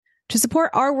To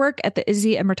support our work at the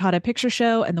Izzy and Murtada Picture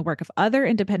Show and the work of other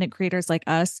independent creators like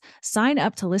us, sign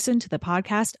up to listen to the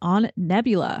podcast on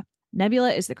Nebula.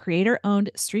 Nebula is the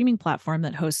creator-owned streaming platform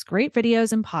that hosts great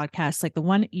videos and podcasts like the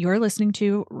one you're listening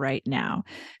to right now.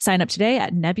 Sign up today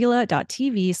at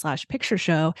nebula.tv/picture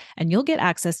show, and you'll get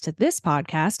access to this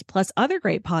podcast, plus other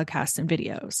great podcasts and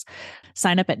videos.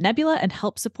 Sign up at Nebula and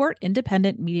help support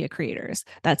independent media creators.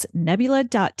 That's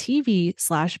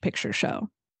nebula.tv/picture show.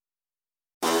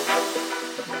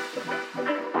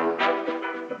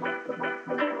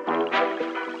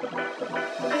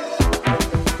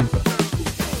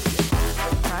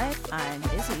 I'm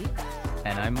Izzy.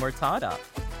 And I'm Murtada.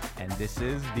 And this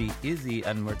is the Izzy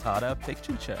and Murtada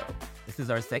Picture Show. This is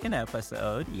our second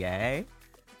episode. Yay.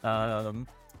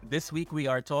 This week we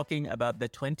are talking about the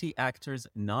 20 actors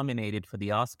nominated for the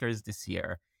Oscars this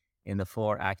year in the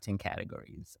 4 acting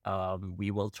categories.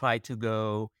 We will try to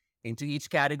go into each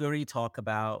category, talk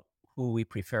about who we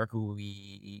prefer, who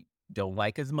we don't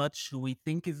like as much, who we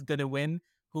think is going to win,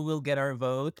 who will get our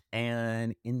vote.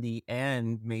 And in the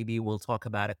end, maybe we'll talk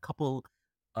about a couple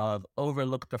of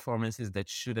overlooked performances that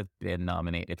should have been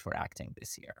nominated for acting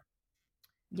this year.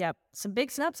 Yep. Some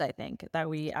big snubs, I think, that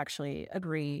we actually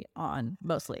agree on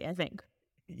mostly, I think.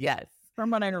 Yes. From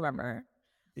what I remember.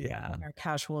 Yeah. Our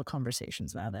casual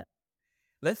conversations about it.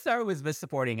 Let's start with Best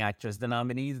Supporting Actress. The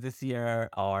nominees this year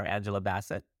are Angela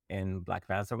Bassett in Black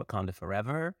Panther: Wakanda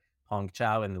Forever, Hong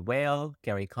Chow in The Whale,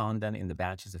 Kerry Condon in The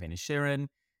Banshees of Inisherin,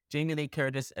 Jamie Lee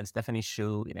Curtis and Stephanie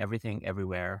Hsu in Everything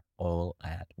Everywhere All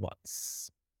at Once.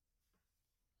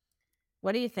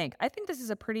 What do you think? I think this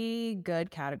is a pretty good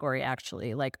category,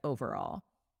 actually, like overall.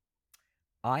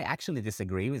 I actually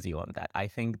disagree with you on that. I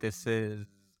think this is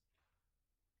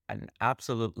an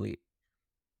absolutely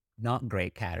not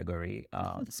great category,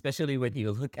 especially when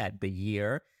you look at the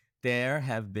year. There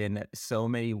have been so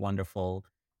many wonderful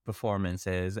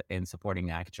performances in supporting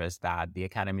actress that the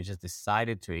Academy just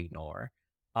decided to ignore.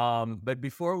 But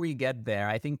before we get there,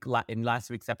 I think in last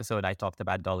week's episode, I talked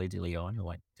about Dolly DeLeon, who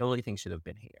I totally think should have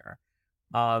been here.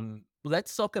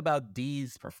 Let's talk about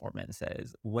these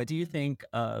performances. What do you think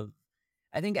of?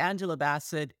 I think Angela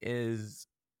Bassett is.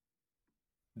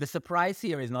 The surprise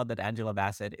here is not that Angela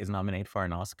Bassett is nominated for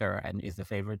an Oscar and is the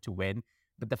favorite to win,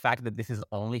 but the fact that this is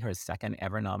only her second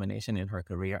ever nomination in her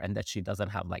career and that she doesn't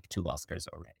have like 2 Oscars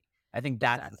already. I think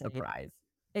that's a surprise.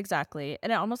 Exactly.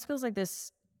 And it almost feels like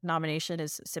this nomination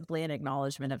is simply an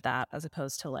acknowledgement of that as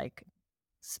opposed to like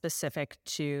specific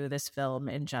to this film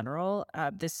in general.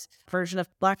 This version of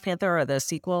Black Panther or the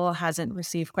sequel hasn't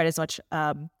received quite as much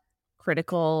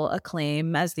critical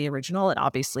acclaim as the original. And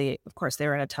obviously, of course, they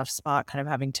were in a tough spot, kind of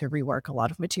having to rework a lot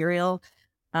of material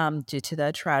due to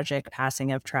the tragic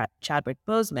passing of Chadwick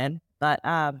Boseman. But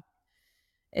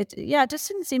it just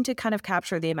didn't seem to kind of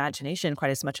capture the imagination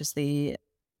quite as much as the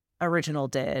original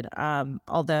did.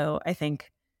 Although I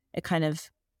think it kind of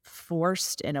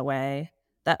forced in a way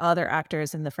that other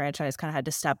actors in the franchise kind of had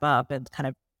to step up and kind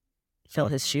of fill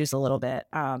his shoes a little bit.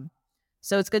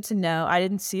 So it's good to know. I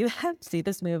didn't see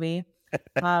this movie,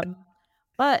 but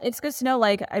it's good to know.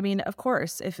 Like, I mean, of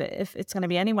course, if it's going to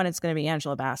be anyone, it's going to be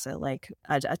Angela Bassett, like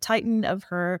a titan of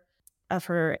her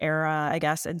era, I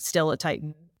guess, and still a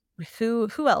titan.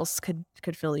 Who else could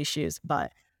fill these shoes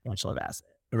but Angela Bassett?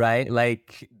 Right,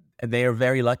 like. They are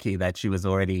very lucky that she was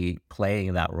already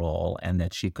playing that role and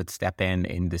that she could step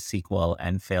in the sequel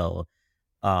and fill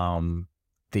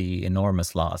the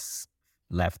enormous loss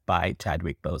left by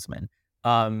Chadwick Boseman.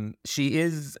 She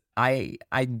is, I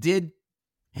did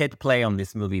hit play on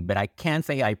this movie, but I can't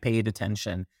say I paid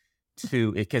attention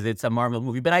to it because it's a Marvel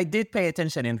movie, but I did pay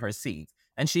attention in her scenes.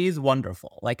 And she is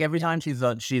wonderful. Like every time she's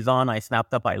on, I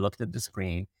snapped up, I looked at the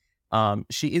screen.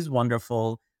 She is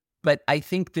wonderful. But I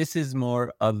think this is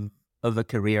more of a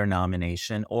career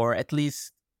nomination, or at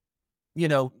least, I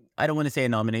don't want to say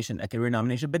a career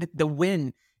nomination, but the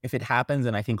win, if it happens,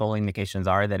 and I think all indications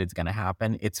are that it's going to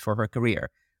happen, it's for her career.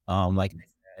 Like I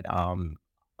said,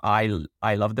 I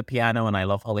love The Piano and I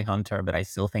love Holly Hunter, but I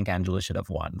still think Angela should have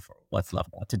won for What's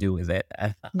Love Got to Do with It.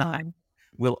 I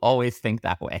will always think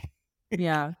that way.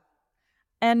 Yeah.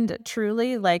 And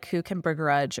truly, like, who can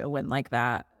begrudge a win like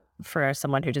that for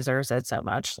someone who deserves it so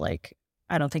much? Like,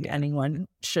 I don't think anyone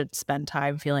should spend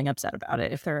time feeling upset about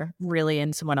it if they're really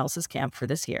in someone else's camp for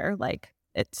this year. Like,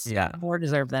 it's more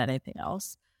deserved than anything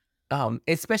else.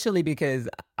 Especially because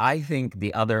I think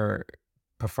the other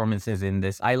performances in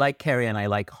this, I like Carrie and I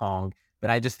like Hong,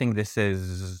 but I just think this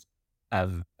is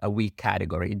a weak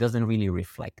category. It doesn't really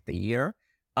reflect the year.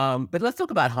 But let's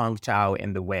talk about Hong Chow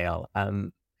in The Whale.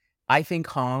 I think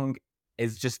Hong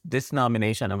is just this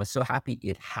nomination. I was so happy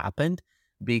it happened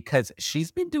because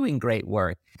she's been doing great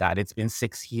work. That it's been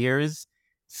 6 years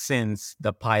since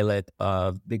the pilot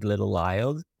of Big Little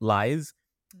Lies.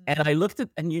 And I looked at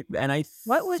and I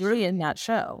What was sort of she in that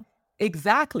show?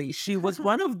 exactly. She was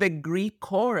one of the Greek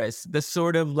chorus, the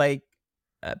sort of like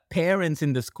parents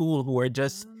in the school who are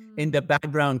just in the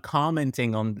background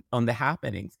commenting on the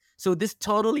happenings. So this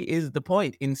totally is the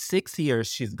point. In 6 years,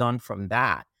 she's gone from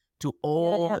that to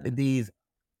all Yeah. these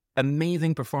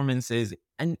amazing performances.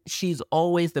 And she's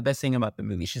always the best thing about the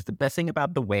movie. She's the best thing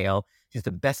about The Whale. She's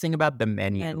the best thing about the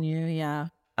menu. And you, yeah.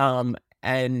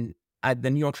 And at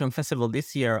the New York Film Festival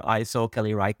this year, I saw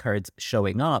Kelly Reichardt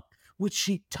showing up, which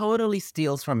she totally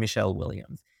steals from Michelle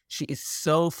Williams. She is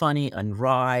so funny and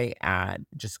wry and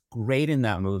just great in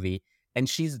that movie. And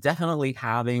she's definitely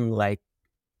having like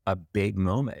a big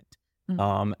moment.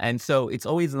 And so it's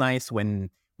always nice when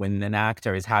an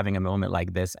actor is having a moment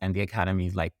like this and the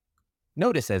Academy like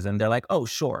notices and they're like, oh,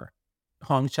 sure,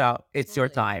 Hong Chow, it's your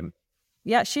time.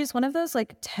 Yeah, she's one of those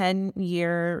like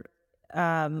 10-year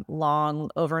long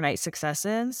overnight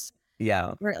successes.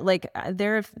 Yeah. Where like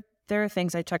there are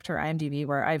things I checked her IMDb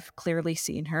where I've clearly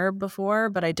seen her before,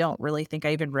 but I don't really think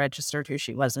I even registered who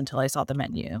she was until I saw the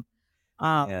menu.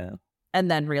 Yeah. And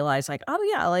then realized like, oh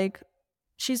yeah, like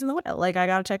she's in The Whale. Like I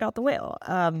gotta check out The Whale.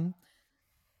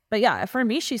 But yeah, for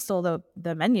me, she stole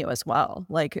the menu as well.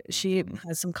 Like she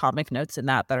has some comic notes in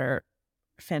that are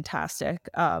fantastic.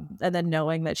 And then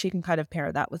knowing that she can kind of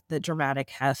pair that with the dramatic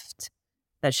heft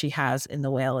that she has in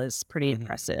The Whale is pretty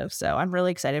impressive. So I'm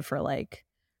really excited for like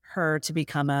her to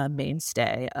become a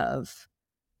mainstay of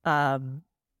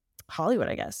Hollywood,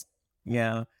 I guess.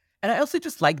 Yeah. And I also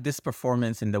just like this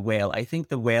performance in The Whale. I think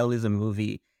The Whale is a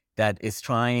movie that is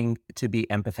trying to be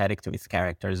empathetic to its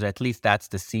characters, or at least that's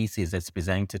the thesis that's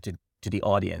presented to the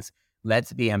audience.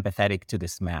 Let's be empathetic to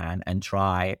this man and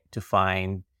try to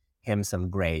find him some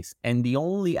grace. And the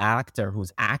only actor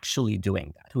who's actually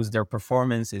doing that, whose their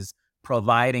performance is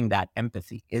providing that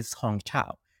empathy, is Hong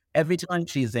Chow. Every time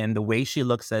she's in, the way she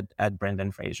looks at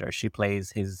Brendan Fraser, she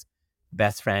plays his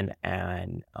best friend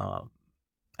and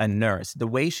a nurse, the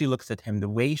way she looks at him, the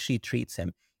way she treats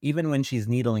him, even when she's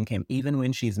needling him, even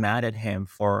when she's mad at him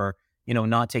for,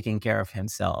 not taking care of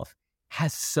himself,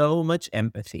 has so much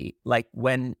empathy. Like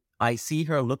when I see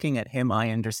her looking at him, I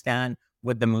understand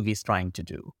what the movie's trying to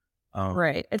do.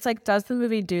 Right. It's like, does the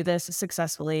movie do this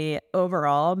successfully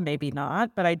overall? Maybe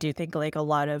not. But I do think like a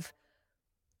lot of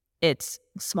its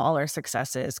smaller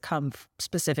successes come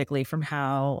specifically from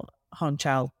how Hong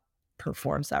Chow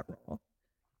performs that role.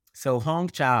 So Hong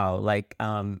Chow, like,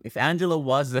 if Angela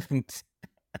wasn't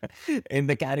in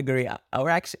the category, or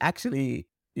actually,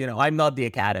 I'm not the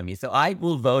Academy, so I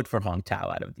will vote for Hong Chow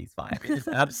out of these five. It's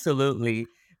absolutely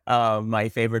my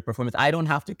favorite performance. I don't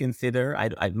have to consider.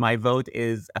 My vote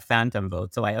is a phantom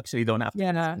vote, so I actually don't have to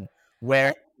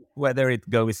consider whether it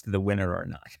goes to the winner or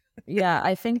not. Yeah,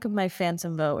 I think my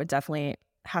phantom vote would definitely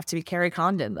have to be Carrie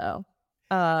Condon, though.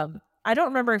 I don't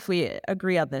remember if we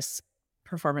agree on this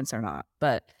performance or not,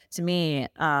 but to me,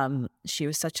 she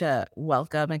was such a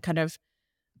welcome and kind of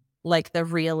like the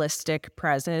realistic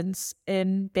presence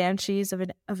in Banshees of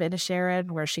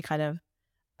Inisherin, where she kind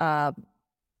of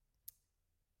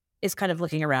is kind of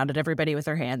looking around at everybody with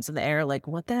her hands in the air, like,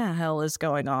 what the hell is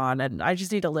going on? And I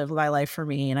just need to live my life for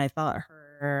me. And I thought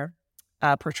her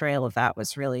portrayal of that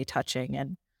was really touching.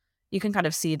 And you can kind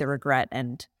of see the regret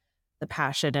and the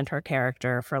passion in her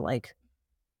character for like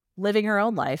living her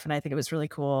own life. And I think it was really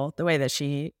cool the way that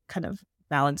she kind of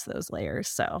balanced those layers.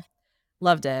 So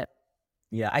loved it.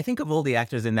 Yeah, I think of all the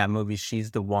actors in that movie,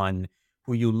 she's the one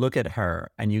who you look at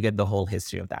her and you get the whole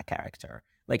history of that character.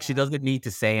 Like, she doesn't need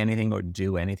to say anything or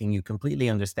do anything. You completely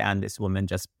understand this woman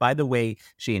just by the way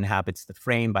she inhabits the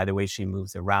frame, by the way she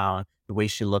moves around, the way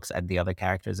she looks at the other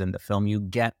characters in the film. You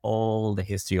get all the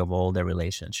history of all their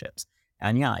relationships.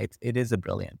 And yeah, it is a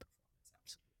brilliant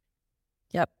performance.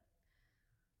 Yep.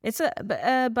 It's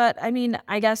but I mean,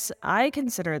 I guess I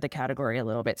consider the category a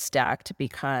little bit stacked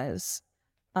because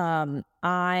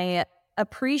I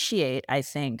appreciate, I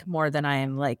think, more than I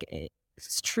am like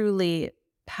truly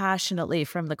passionately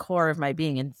from the core of my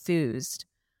being enthused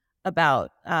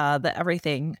about the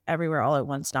Everything Everywhere All at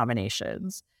Once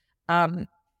nominations. But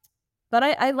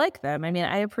I like them. I mean,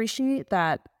 I appreciate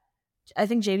that. I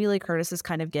think Jamie Lee Curtis is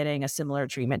kind of getting a similar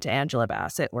treatment to Angela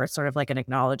Bassett, where it's sort of like an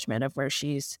acknowledgement of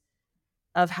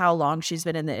of how long she's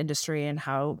been in the industry and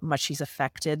how much she's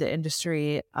affected the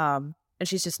industry. And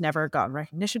she's just never gotten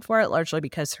recognition for it, largely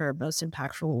because her most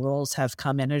impactful roles have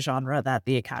come in a genre that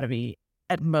the Academy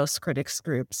and most critics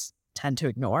groups tend to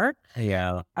ignore.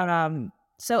 Yeah.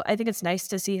 So I think it's nice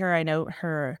to see her. I know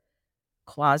her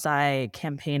quasi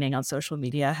campaigning on social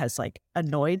media has like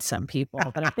annoyed some people,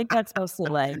 but I think that's mostly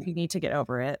like you need to get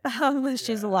over it.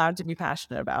 She's Yeah. allowed to be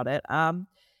passionate about it. And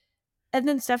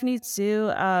then Stephanie Sue,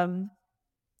 I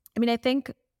mean, I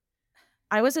think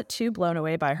I wasn't too blown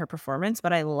away by her performance,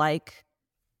 but I like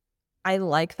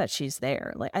that she's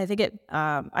there. Like I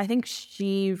think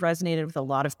she resonated with a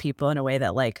lot of people in a way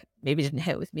that like maybe didn't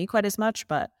hit with me quite as much,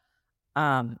 but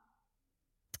um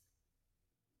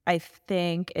I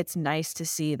think it's nice to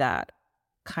see that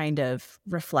kind of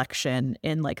reflection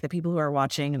in like the people who are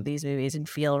watching these movies and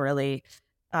feel really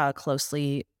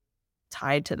closely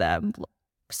tied to them,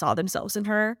 saw themselves in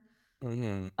her.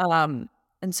 Hmm. Um,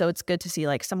 and so it's good to see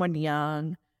like someone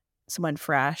young, someone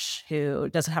fresh who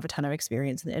doesn't have a ton of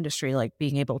experience in the industry, like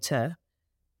being able to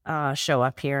show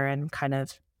up here and kind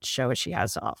of show what she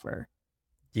has to offer.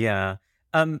 Yeah.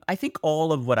 I think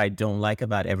all of what I don't like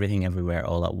about Everything Everywhere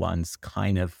All at Once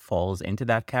kind of falls into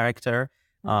that character.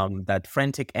 That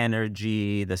frantic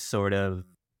energy, the sort of,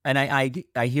 and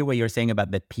I hear what you're saying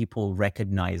about that people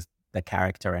recognize the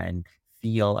character and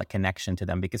feel a connection to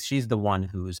them because she's the one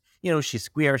who's, she's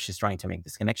queer, she's trying to make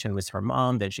this connection with her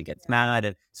mom, then she gets mad.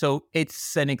 And so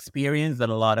it's an experience that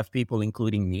a lot of people,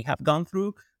 including me, have gone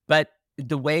through. But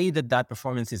the way that that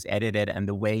performance is edited and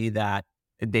the way that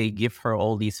they give her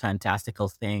all these fantastical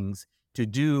things to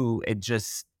do,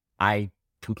 I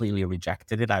completely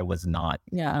rejected it. I was not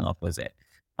Yeah. in love with it.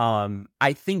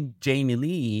 I think Jamie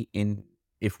Lee,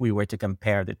 if we were to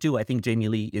compare the two, I think Jamie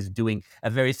Lee is doing a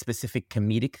very specific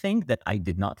comedic thing that I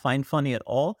did not find funny at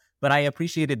all, but I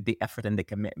appreciated the effort and the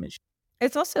commitment.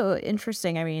 It's also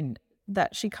interesting, I mean,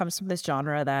 that she comes from this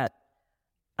genre that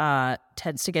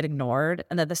tends to get ignored.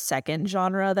 And then the second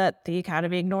genre that the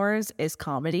Academy ignores is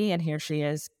comedy. And here she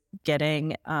is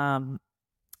getting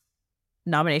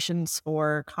nominations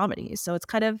for comedies. So it's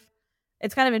kind of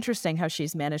interesting how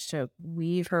she's managed to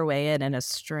weave her way in a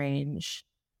strange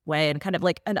way and kind of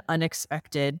like an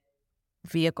unexpected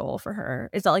vehicle for her.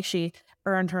 It's not like she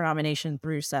earned her nomination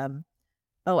through some,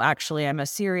 oh, actually, I'm a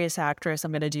serious actress.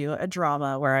 I'm going to do a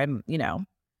drama where I'm,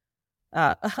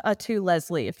 a to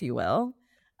Leslie, if you will.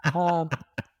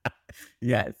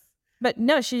 Yes. But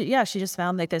no, she just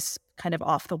found like this kind of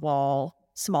off the wall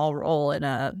small role in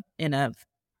a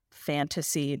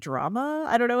fantasy drama.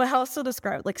 I don't know how else to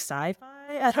describe it, like sci-fi.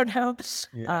 I don't know.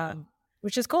 Yeah.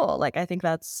 Which is cool. Like I think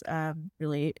that's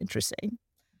really interesting.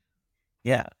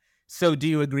 Yeah. So do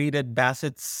you agree that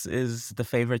Bassett's is the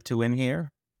favorite to win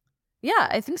here? Yeah,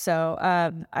 I think so.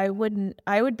 I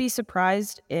would be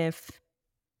surprised if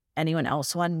anyone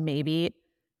else won. Maybe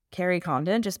Carrie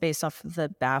Condon, just based off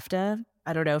the BAFTA.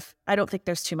 I don't think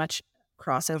there's too much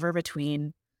crossover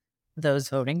between those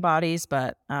voting bodies,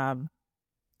 but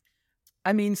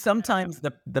I mean, sometimes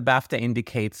the BAFTA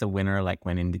indicates a winner, like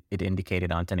when it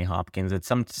indicated Anthony Hopkins.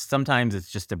 Sometimes it's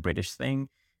just a British thing.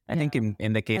 I think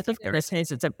in the case I think in this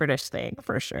case it's a British thing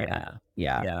for sure. yeah,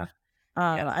 Yeah. yeah,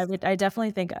 yes, I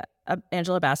definitely think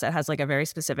Angela Bassett has like a very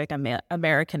specific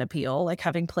American appeal, like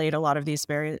having played a lot of these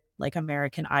very like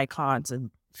American icons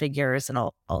and figures and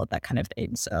all of that kind of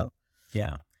thing. So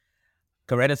yeah.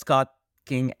 Coretta Scott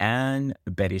King and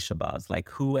Betty Shabazz. Like,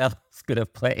 who else could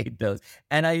have played those?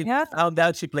 And I yeah, found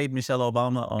out she played Michelle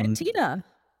Obama and on Tina.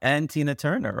 and Tina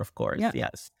Turner, of course. Yeah,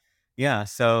 Yes, yeah.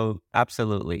 So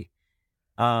absolutely.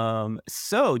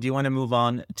 So do you want to move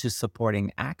on to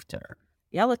supporting actor?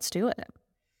 yeah, let's do it.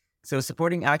 So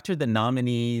supporting actor, the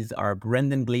nominees are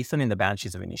Brendan Gleeson in The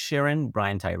Banshees of Inisherin,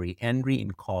 Brian Tyree Henry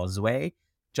in Causeway,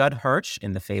 Judd Hirsch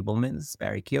in The Fablemans,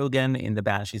 Barry Keoghan in The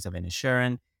Banshees of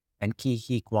Inisherin, and Ki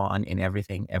Hee Kwan in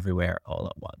Everything Everywhere All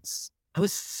at Once. I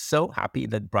was so happy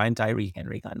that Brian Tyree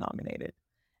Henry got nominated.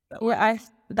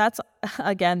 That's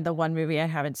again the one movie I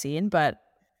haven't seen, but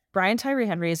Brian Tyree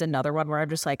Henry is another one where I'm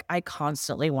just like, I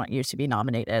constantly want you to be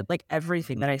nominated. Like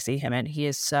everything that I see him in, he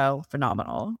is so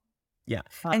phenomenal. Yeah.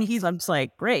 And I'm just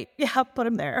like, great. Yeah, put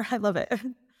him there. I love it.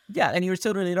 Yeah, and you're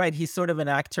totally right. He's sort of an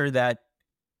actor that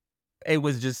it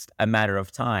was just a matter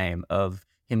of time of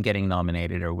him getting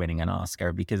nominated or winning an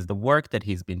Oscar because the work that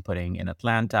he's been putting in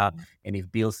Atlanta and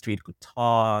If Beale Street Could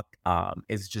Talk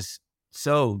is just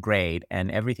so great.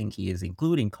 And everything he is,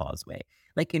 including Causeway.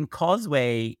 Like in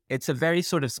Causeway, it's a very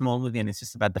sort of small movie and it's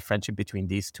just about the friendship between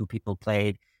these two people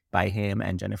played by him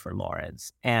and Jennifer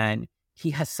Lawrence. And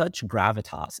he has such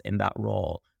gravitas in that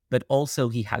role, but also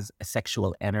he has a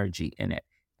sexual energy in it.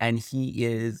 And he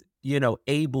is,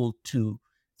 able to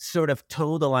sort of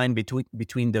toe the line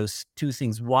between those two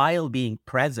things while being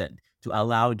present to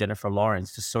allow Jennifer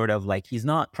Lawrence to sort of like, he's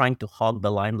not trying to hog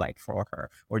the limelight for her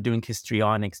or doing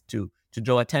histrionics to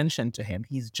draw attention to him.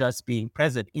 He's just being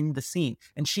present in the scene.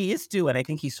 And she is too. And I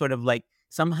think he sort of like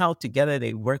somehow together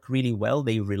they work really well.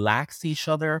 They relax each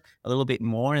other a little bit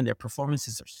more, and their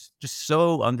performances are just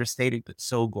so understated but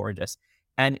so gorgeous.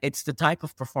 And it's the type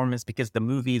of performance, because the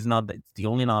movie is not it's the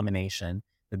only nomination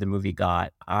that the movie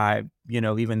got.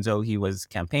 Even though he was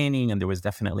campaigning and there was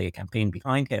definitely a campaign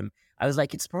behind him, I was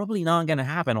like, it's probably not going to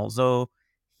happen, although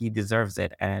he deserves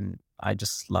it. And I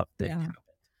just loved it. Yeah.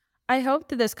 I hope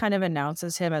that this kind of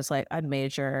announces him as like a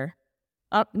major,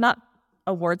 not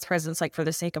awards presence like for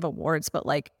the sake of awards, but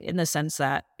like in the sense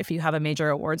that if you have a major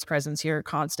awards presence, you're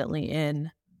constantly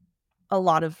in a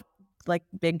lot of like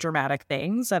big dramatic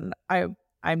things. And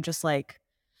I'm just like,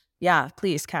 yeah,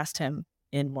 please cast him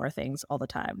in more things all the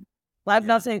time. Well, I'm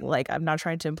not saying like, I'm not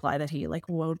trying to imply that he like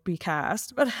won't be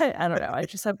cast, but I don't know. I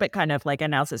just hope it kind of like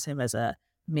announces him as a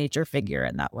major figure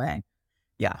in that way.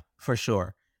 Yeah, for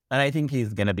sure. And I think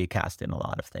he's going to be cast in a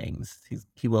lot of things.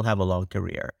 He will have a long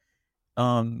career.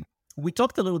 We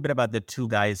talked a little bit about the two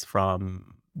guys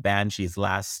from Banshees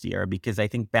last year, because I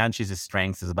think Banshees'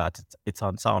 strength is about its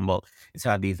ensemble. It's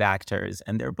about these actors,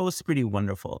 and they're both pretty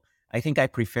wonderful. I think I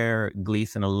prefer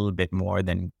Gleason a little bit more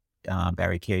than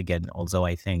Barry Keoghan, although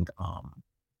I think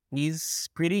he's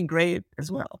pretty great as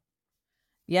well.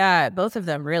 Yeah, both of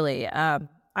them really.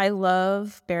 I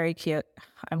love Barry Keoghan.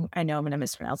 I know I'm going to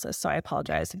mispronounce this, so I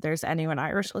apologize if there's anyone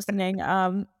Irish listening.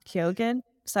 Keoghan,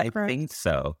 is that I correct? think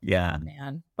so. Yeah. Oh,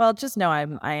 man. Well, just know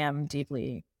I am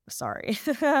deeply sorry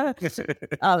if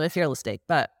you're listening.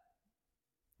 But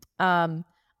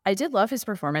I did love his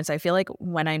performance. I feel like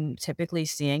when I'm typically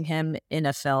seeing him in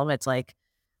a film, it's like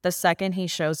the second he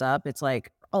shows up, it's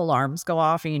like alarms go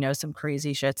off and you know some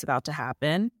crazy shit's about to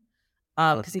happen.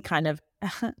 Because he kind of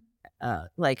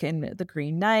like in The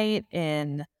Green Knight,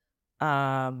 in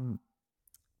Killing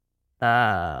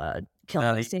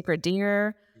a Sacred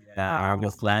Deer. Yeah,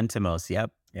 Argos Lantimos.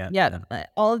 Yep. Yeah,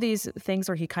 all of these things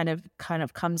where he kind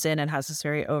of comes in and has this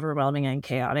very overwhelming and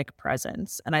chaotic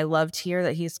presence. And I loved here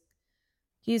that he's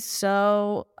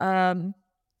so I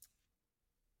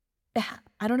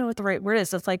don't know what the right word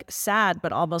is. It's like sad,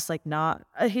 but almost like not.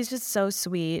 He's just so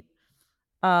sweet.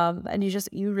 And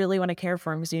you really want to care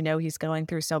for him because you know he's going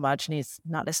through so much and he's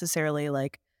not necessarily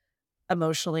like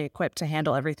emotionally equipped to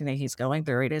handle everything that he's going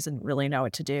through. He doesn't really know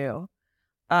what to do.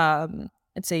 And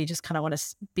so you just kind of want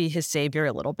to be his savior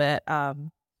a little bit.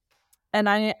 And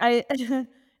I I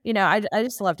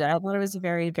just loved it. I thought it was a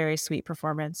very, very sweet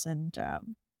performance. And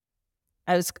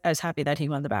I was happy that he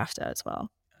won the BAFTA as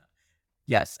well.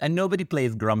 Yes, and nobody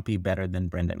plays grumpy better than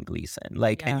Brendan Gleeson.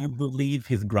 Like, and you believe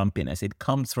his grumpiness. It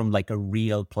comes from like a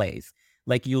real place.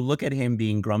 Like, you look at him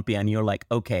being grumpy and you're like,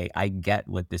 okay, I get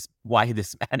why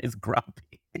this man is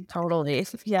grumpy. Totally.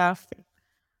 Yeah.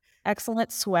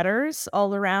 Excellent sweaters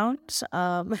all around.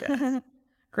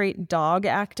 Great dog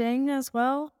acting as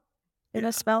well in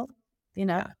a spell,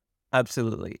 Yeah,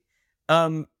 absolutely.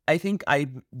 I think I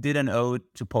did an ode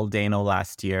to Paul Dano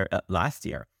last year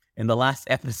in the last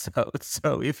episode.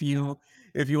 So if you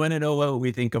want to know what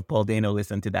we think of Paul Dano,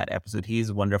 listen to that episode.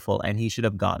 He's wonderful, and he should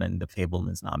have gotten the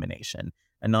Fabelmans nomination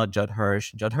and not Judd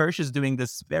Hirsch. Judd Hirsch is doing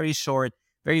this very short,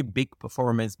 very big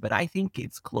performance, but I think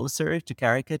it's closer to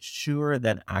caricature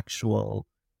than actual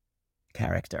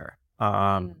character.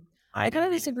 I kind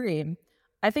of disagree.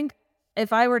 I think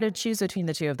if I were to choose between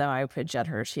the two of them, I would put Judd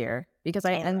Hirsch here because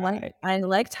I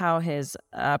liked how his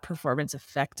performance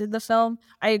affected the film.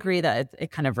 I agree that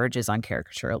it kind of verges on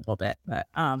caricature a little bit, but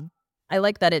I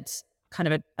like that it's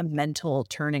kind of a mental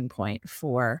turning point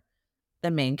for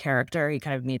the main character. He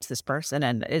kind of meets this person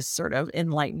and is sort of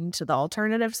enlightened to the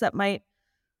alternatives that might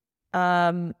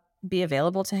be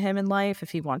available to him in life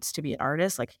if he wants to be an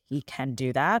artist. Like, he can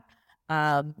do that.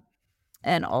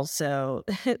 And also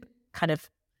kind of,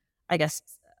 I guess,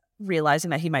 realizing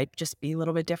that he might just be a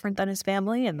little bit different than his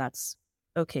family, and that's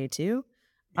okay too.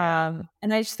 And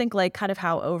I just think like kind of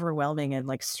how overwhelming and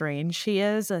like strange he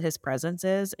is, his presence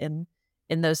is in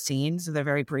those scenes, the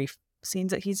very brief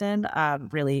scenes that he's in,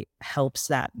 really helps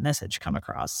that message come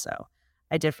across. So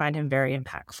I did find him very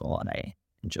impactful and I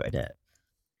enjoyed it.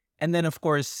 And then, of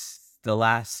course, the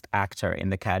last actor in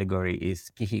the category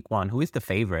is Ki Hee Kwan, who is the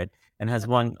favorite and has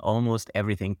won almost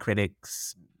everything,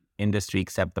 critics, industry,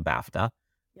 except the BAFTA.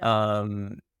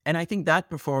 And I think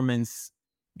that performance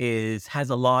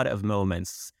has a lot of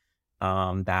moments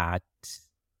that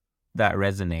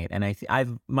resonate.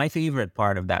 And my favorite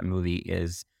part of that movie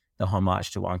is the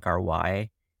homage to Wong Kar-wai,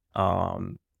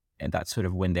 and that sort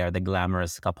of when they're the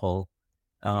glamorous couple.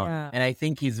 And I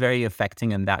think he's very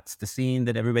affecting, and that's the scene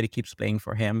that everybody keeps playing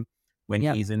for him when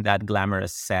he's in that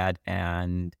glamorous set,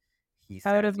 and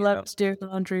I would have loved to do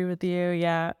laundry with you.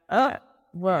 Yeah. Oh,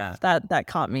 well, that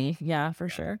caught me. Yeah, for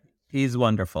sure. He's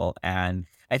wonderful, and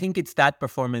I think it's that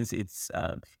performance.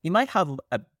 He might have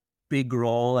a big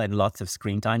role and lots of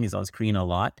screen time. He's on screen a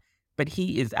lot, but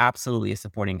he is absolutely a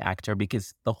supporting actor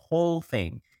because the whole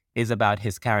thing is about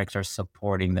his character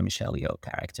supporting the Michelle Yeoh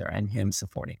character and him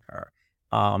supporting her.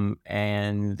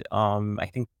 I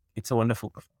think it's a wonderful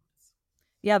performance.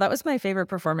 Yeah, that was my favorite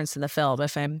performance in the film,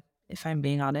 if I'm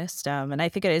being honest. And I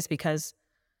think it is because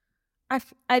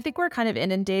I think we're kind of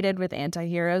inundated with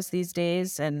anti-heroes these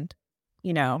days, and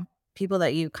you know, people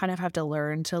that you kind of have to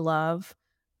learn to love,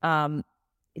 um,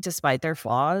 despite their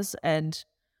flaws. And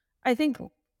I think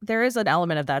there is an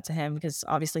element of that to him because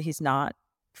obviously he's not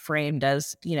framed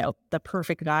as, you know, the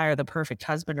perfect guy or the perfect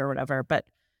husband or whatever, but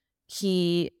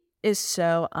he is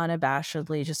so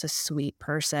unabashedly just a sweet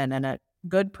person and a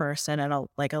good person and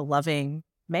a loving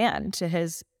man to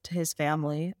his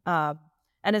family. And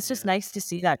it's just nice to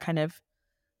see that kind of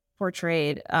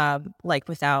portrayed, like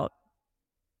without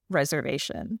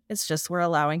reservation. It's just we're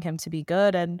allowing him to be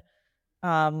good and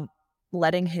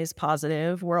letting his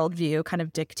positive worldview kind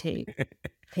of dictate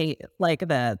like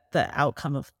the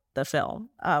outcome of the film,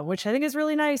 which I think is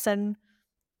really nice and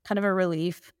kind of a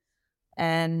relief.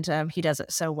 And he does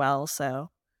it so well.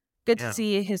 So good to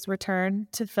see his return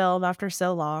to film after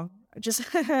so long. Just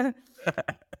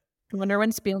wonder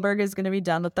when Spielberg is going to be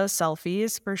done with those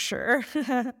selfies for sure.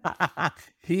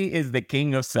 He is the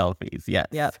king of selfies. Yes.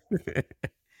 Yep.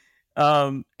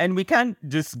 And we can't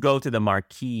just go to the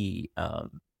marquee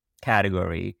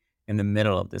category in the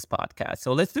middle of this podcast.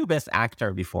 So let's do Best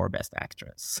Actor before Best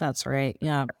Actress. That's right.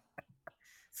 Yeah.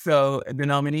 So the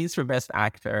nominees for Best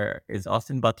Actor is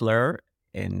Austin Butler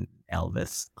in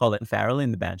Elvis, Colin Farrell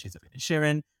in The Banshees of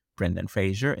Inisherin, Brendan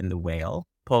Fraser in The Whale,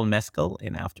 Paul Mescal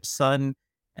in After Sun,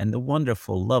 and the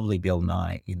wonderful, lovely Bill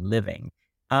Nye in Living.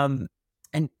 And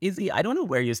Izzy, I don't know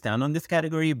where you stand on this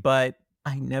category, but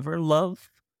I never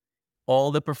love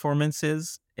all the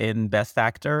performances in Best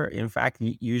Actor. In fact,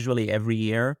 usually every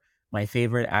year, my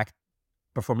favorite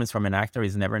performance from an actor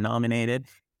is never nominated.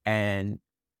 And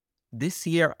this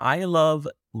year, I love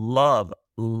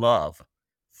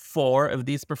 4 of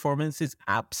these performances.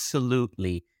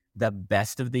 Absolutely the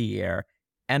best of the year.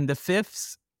 And the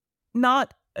 5th,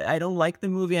 I don't like the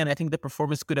movie and I think the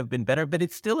performance could have been better, but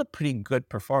it's still a pretty good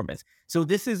performance. So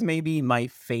this is maybe my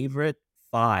favorite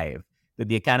 5 that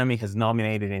the Academy has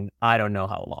nominated in I don't know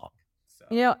how long. So.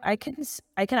 You know, I can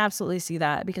absolutely see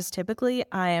that because typically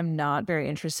I am not very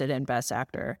interested in Best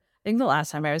Actor. I think the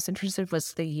last time I was interested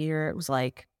was the year it was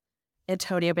like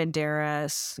Antonio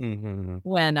Banderas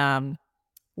when Adam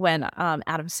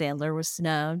Sandler was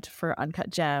snubbed for Uncut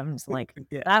Gems. Like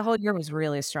that whole year was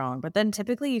really strong. But then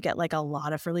typically you get like a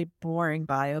lot of really boring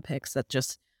biopics that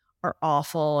just are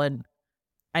awful and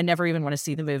I never even want to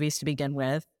see the movies to begin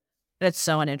with. It's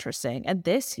so uninteresting. And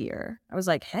this year, I was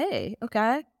like, hey,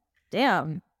 okay,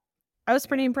 damn. I was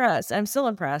pretty impressed. I'm still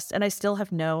impressed. And I still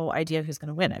have no idea who's going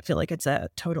to win. I feel like it's a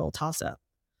total toss-up.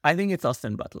 I think it's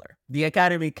Austin Butler. The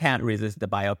Academy can't resist the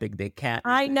biopic. They can't.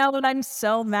 I know, and I'm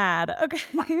so mad. Okay.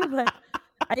 But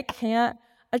I can't.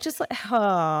 I just like, oh,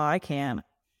 I can't.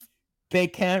 They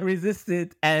can't resist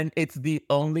it. And it's the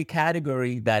only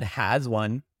category that has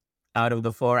one out of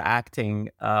the 4 acting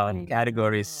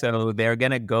categories. So they're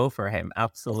going to go for him.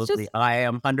 Absolutely. I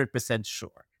am 100%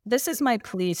 sure. This is my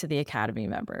plea to the Academy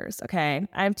members. Okay.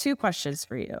 I have 2 questions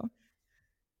for you.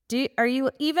 Are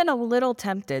you even a little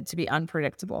tempted to be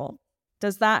unpredictable?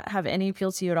 Does that have any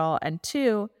appeal to you at all? And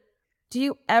 2, do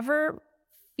you ever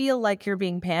feel like you're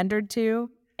being pandered to?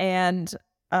 And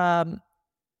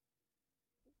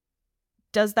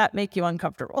does that make you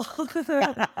uncomfortable?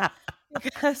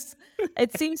 Because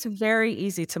it seems very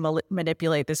easy to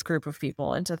manipulate this group of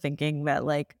people into thinking that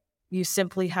like you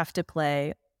simply have to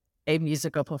play a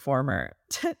musical performer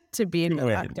to be an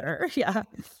actor. Yeah.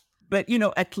 But, you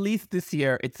know, at least this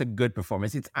year, it's a good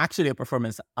performance. It's actually a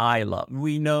performance I love.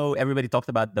 We know everybody talked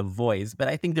about the voice, but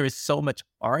I think there is so much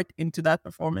art into that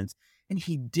performance. And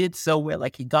he did so well.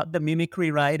 Like, he got the mimicry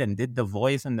right and did the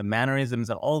voice and the mannerisms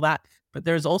and all that. But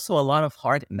there's also a lot of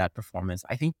heart in that performance.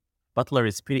 I think Butler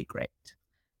is pretty great.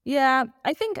 Yeah,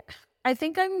 I think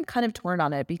I'm kind of torn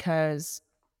on it because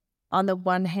on the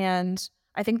one hand,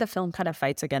 I think the film kind of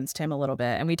fights against him a little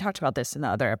bit. And we talked about this in the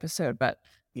other episode, but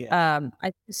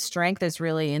strength is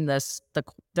really in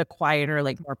the quieter,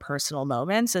 like more personal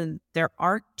moments. And there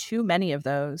aren't too many of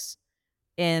those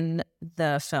in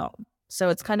the film. So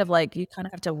it's kind of like you kind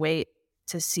of have to wait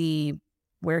to see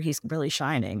where he's really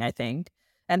shining, I think.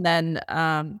 And then,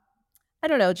 I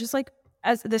don't know, just like,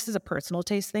 as this is a personal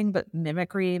taste thing, but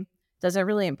mimicry doesn't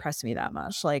really impress me that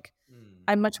much. Like,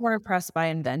 I'm much more impressed by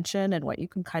invention and what you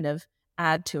can kind of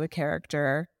add to a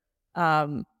character.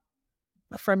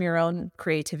 from your own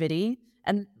creativity.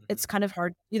 And it's kind of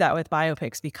hard to do that with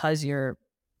biopics because you're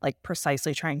like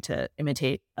precisely trying to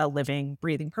imitate a living,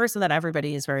 breathing person that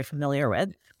everybody is very familiar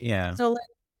with. Yeah. So like,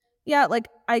 yeah, like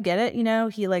I get it. You know,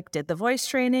 he like did the voice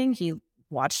training. He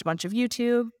watched a bunch of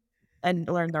YouTube and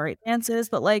learned the right dances.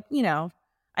 But like, you know,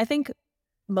 I think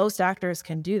most actors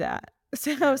can do that.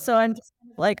 So I'm just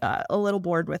like a little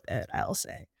bored with it, I'll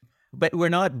say. But we're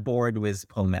not bored with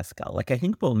Paul Mescal. Like, I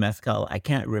think Paul Mescal, I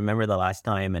can't remember the last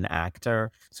time an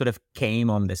actor sort of came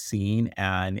on the scene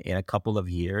and in a couple of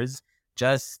years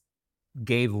just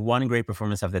gave one great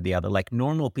performance after the other. Like,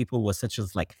 normal people was such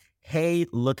as like, hey,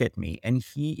 look at me. And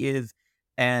he is,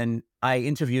 and I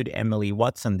interviewed Emily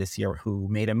Watson this year, who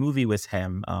made a movie with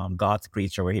him, God's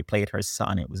Creature, where he played her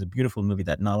son. It was a beautiful movie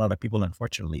that not a lot of people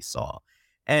unfortunately saw.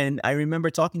 And I remember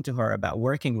talking to her about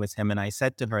working with him. And I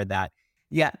said to her that,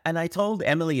 yeah, and I told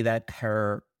Emily that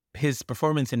his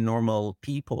performance in Normal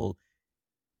People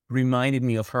reminded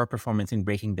me of her performance in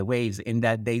Breaking the Waves, in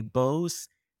that they both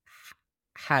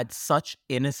had such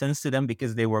innocence to them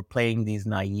because they were playing these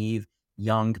naive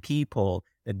young people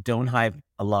that don't have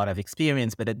a lot of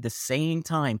experience. But at the same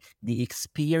time, the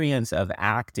experience of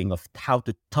acting, of how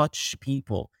to touch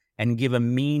people and give a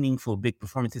meaningful big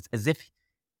performance, it's as if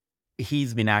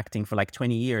he's been acting for like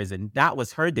 20 years. And that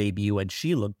was her debut. And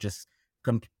she looked just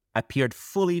appeared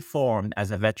fully formed as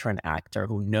a veteran actor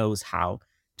who knows how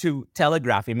to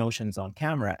telegraph emotions on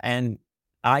camera. And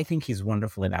I think he's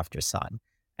wonderful in After Sun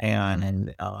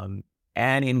and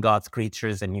in God's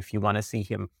Creatures. And if you want to see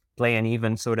him play an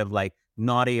even sort of like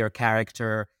naughtier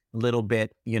character, a little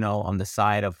bit, you know, on the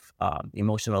side of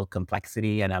emotional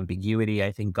complexity and ambiguity,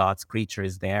 I think God's Creature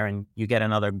is there, and you get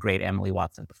another great Emily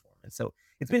Watson performance. So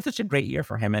it's been such a great year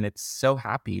for him, and it's so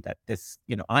happy that this,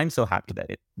 you know, I'm so happy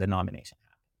that the nomination happened.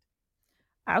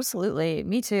 Absolutely.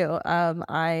 Me too.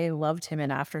 I loved him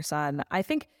in After Sun. I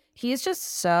think he's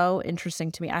just so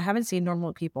interesting to me. I haven't seen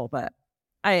Normal People, but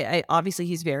I obviously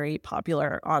he's very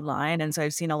popular online. And so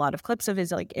I've seen a lot of clips of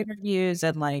his like interviews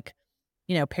and like,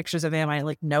 you know, pictures of him. I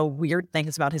like know weird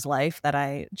things about his life that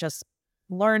I just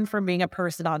learned from being a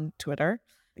person on Twitter.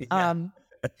 Yeah.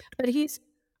 But he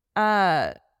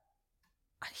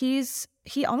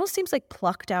almost seems like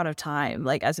plucked out of time,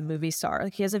 like as a movie star.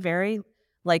 Like he has a very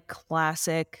like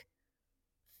classic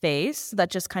face that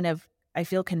just kind of I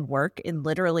feel can work in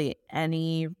literally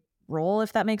any role,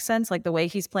 if that makes sense. Like the way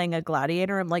he's playing a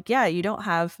gladiator, I'm like, yeah, you don't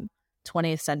have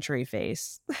 20th century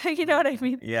face. You know what I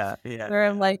mean? Yeah. Where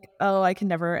I'm like, oh, I can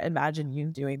never imagine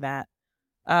you doing that.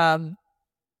 Um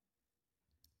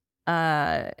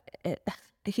it,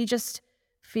 he just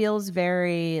feels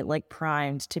very like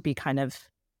primed to be kind of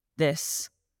this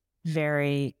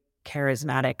very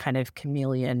charismatic kind of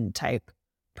chameleon type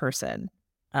person.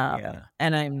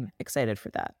 And I'm excited for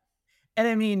that. And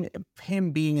I mean,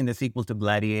 him being in the sequel to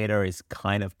Gladiator is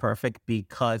kind of perfect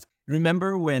because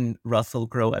remember when Russell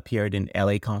Crowe appeared in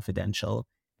LA Confidential,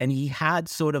 and he had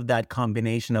sort of that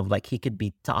combination of like, he could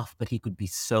be tough, but he could be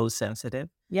so sensitive.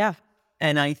 Yeah.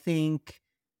 And I think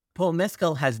Paul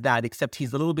Mescal has that, except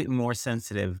he's a little bit more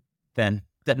sensitive than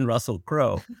Russell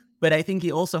Crowe. But I think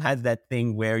he also has that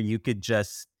thing where you could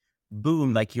just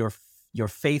boom, like your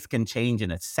face can change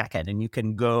in a second, and you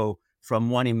can go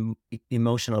from one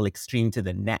emotional extreme to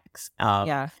the next.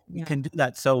 You can do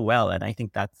that so well, and I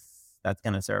think that's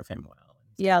going to serve him well.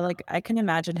 Yeah, like I can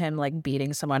imagine him like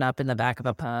beating someone up in the back of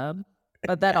a pub,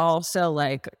 but that also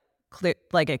like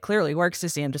it clearly works to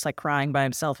see him just like crying by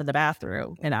himself in the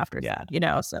bathroom and after that, you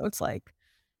know. So it's like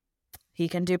he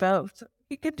can do both.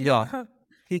 He can do both.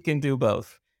 He can do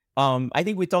both. I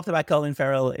think we talked about Colin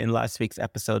Farrell in last week's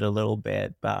episode a little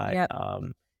bit, but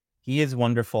he is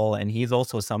wonderful, and he's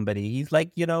also somebody. He's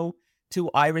like, you know,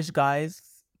 two Irish guys,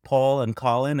 Paul and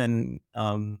Colin,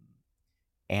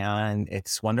 and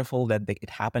it's wonderful that it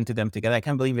happened to them together. I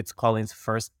can't believe it's Colin's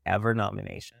first ever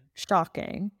nomination.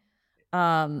 Shocking.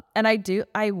 And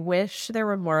I wish there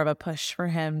were more of a push for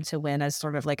him to win as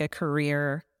sort of like a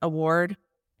career award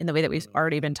in the way that we've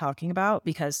already been talking about,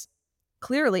 because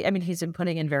clearly, I mean, he's been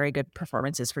putting in very good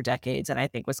performances for decades, and I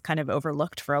think was kind of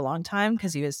overlooked for a long time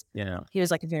because he was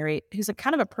like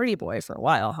kind of a pretty boy for a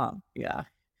while, huh? Yeah.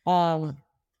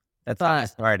 That's how he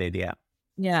started, yeah.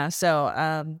 Yeah.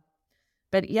 So,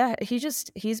 but yeah,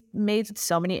 he's made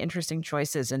so many interesting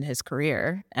choices in his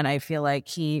career, and I feel like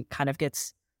he kind of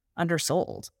gets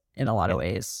undersold in a lot of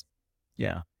ways.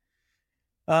 Yeah.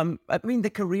 I mean, the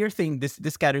career thing,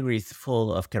 this category is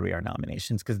full of career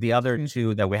nominations, because the other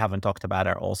two that we haven't talked about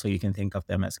are also, you can think of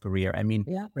them as career. I mean,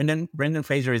 Brendan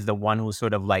Fraser is the one who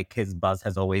sort of like, his buzz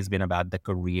has always been about the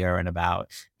career and about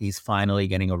he's finally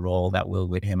getting a role that will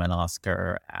win him an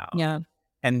Oscar.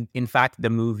 And in fact, the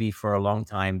movie for a long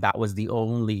time, that was the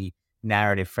only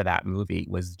narrative for that movie,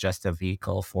 was just a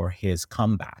vehicle for his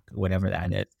comeback, whatever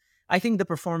that is. I think the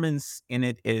performance in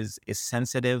it is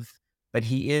sensitive, but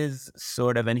he is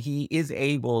sort of, and he is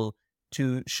able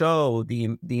to show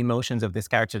the emotions of this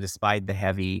character despite the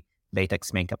heavy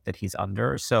latex makeup that he's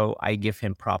under. So I give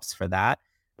him props for that.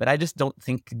 But I just don't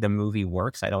think the movie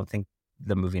works. I don't think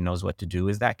the movie knows what to do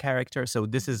with that character. So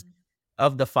this is,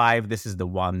 of the five, this is the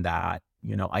one that,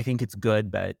 I think it's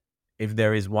good, but if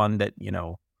there is one that,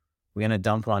 we're going to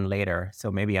dump one later.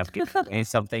 So maybe I'm giving away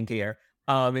something here.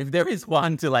 If there is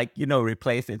one to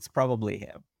replace, it's probably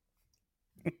him.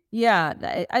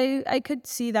 Yeah, I could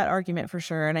see that argument for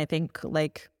sure. And I think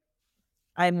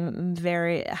I'm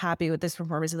very happy with this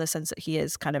performance in the sense that he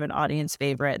is kind of an audience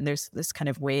favorite. And there's this kind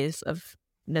of wave of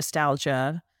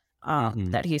nostalgia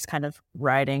that he's kind of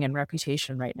riding in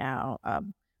Reputation right now,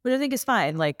 which I think is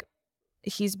fine.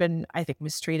 He's been, I think,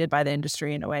 mistreated by the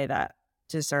industry in a way that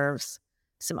deserves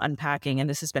some unpacking. And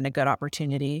this has been a good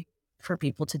opportunity for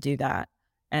people to do that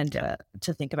and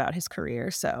to think about his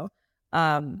career. So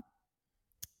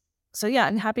yeah,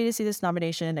 I'm happy to see this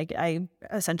nomination. I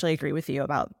essentially agree with you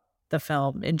about the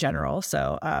film in general.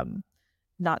 So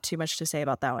not too much to say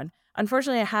about that one.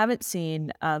 Unfortunately, I haven't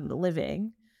seen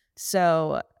Living.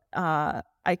 So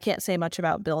I can't say much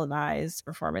about Bill Nye's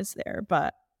performance there,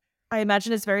 but I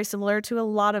imagine it's very similar to a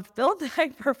lot of Bill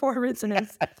Nye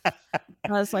performances.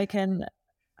 So I can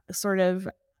sort of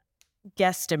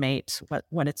guesstimate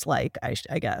what it's like,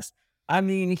 I guess. I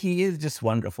mean, he is just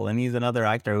wonderful, and he's another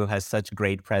actor who has such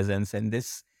great presence. And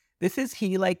this is,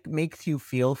 he makes you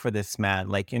feel for this man.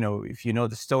 If you know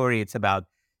the story, it's about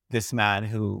this man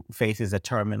who faces a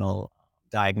terminal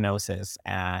diagnosis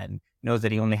and knows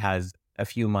that he only has a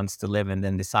few months to live, and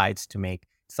then decides to make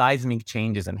seismic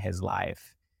changes in his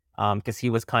life. Because he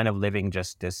was kind of living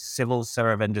just this civil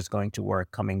servant, just going to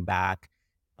work, coming back,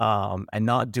 and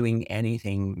not doing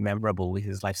anything memorable with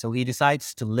his life. So he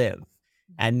decides to live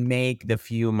and make the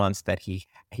few months that he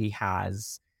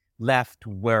has left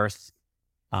worth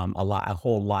a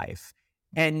whole life.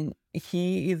 And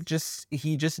he just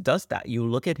does that. You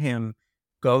look at him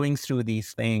going through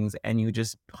these things and you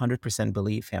just 100%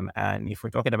 believe him. And if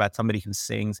we're talking about somebody who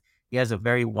sings, he has a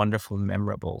very wonderful,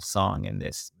 memorable song in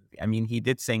this. I mean, he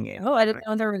did sing it. Oh, I didn't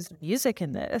know there was music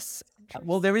in this.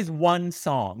 Well, there is one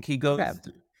song. He goes,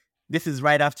 this is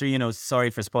right after,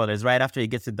 sorry for spoilers, right after he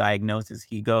gets a diagnosis,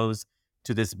 he goes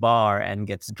to this bar and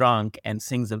gets drunk and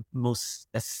sings the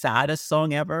saddest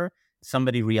song ever.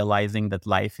 Somebody realizing that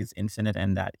life is infinite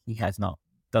and that he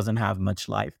doesn't have much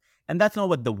life. And that's not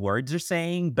what the words are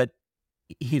saying, but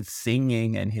his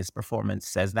singing and his performance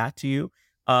says that to you.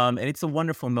 And it's a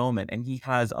wonderful moment. And he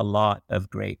has a lot of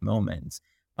great moments.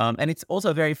 And it's also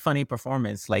a very funny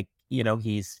performance.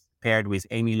 He's paired with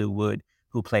Amy Lou Wood,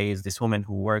 who plays this woman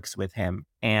who works with him.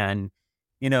 And,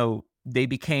 he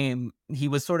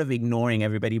was sort of ignoring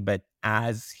everybody, but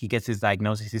as he gets his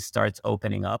diagnosis, he starts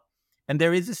opening up. And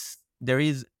there is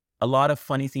a lot of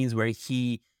funny scenes where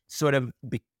he sort of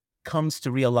comes to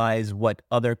realize what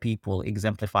other people,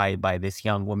 exemplified by this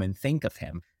young woman, think of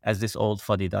him as this old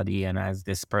fuddy-duddy and as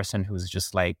this person who's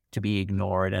just to be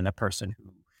ignored, and a person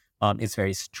who is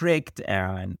very strict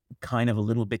and kind of a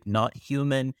little bit not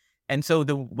human. And so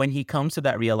when he comes to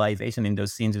that realization in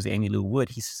those scenes with Amy Lou Wood,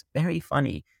 he's very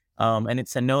funny. And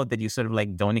it's a note that you sort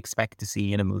of don't expect to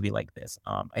see in a movie like this.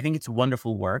 I think it's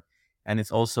wonderful work. And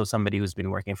it's also somebody who's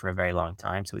been working for a very long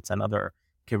time. So it's another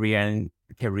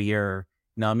career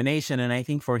nomination. And I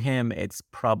think for him, it's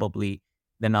probably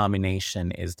the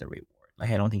nomination is the reward.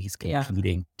 I don't think he's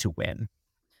competing to win.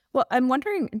 Well, I'm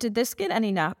wondering, did this get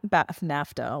any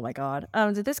NAFTA? Oh my God.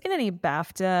 Did this get any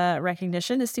BAFTA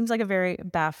recognition? This seems like a very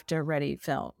BAFTA-ready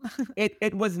film.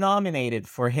 It was nominated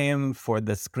for him for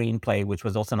the screenplay, which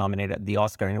was also nominated at the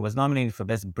Oscar, and it was nominated for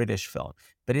Best British Film,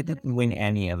 but it didn't win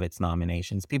any of its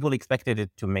nominations. People expected it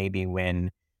to maybe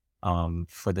win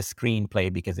for the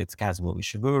screenplay because it's Kazuo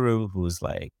Ishiguro, who's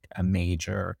a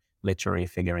major literary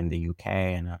figure in the UK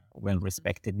and a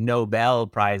well-respected Nobel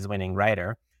Prize-winning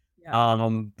writer. Yeah.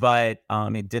 But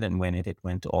it didn't win it. It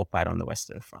went to All Quiet on the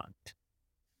Western Front.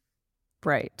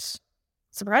 Right.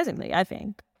 Surprisingly, I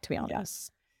think, to be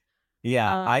honest. Yes.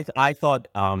 Yeah, I thought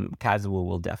Kazuo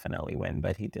will definitely win,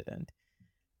 but he didn't.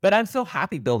 But I'm so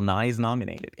happy Bill Nye is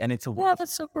nominated, and it's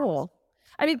that's so cool.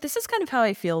 I mean, this is kind of how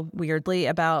I feel weirdly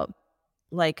about,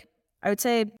 I would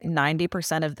say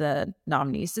 90% of the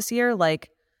nominees this year.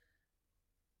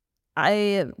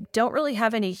 I don't really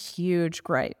have any huge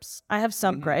gripes. I have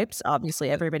some gripes, obviously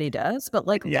everybody does, but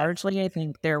largely I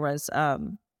think there was a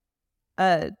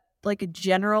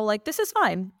general this is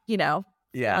fine,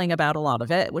 Yeah. feeling about a lot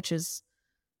of it, which is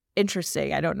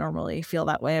interesting. I don't normally feel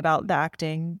that way about the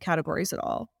acting categories at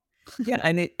all.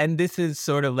 Yeah, and this is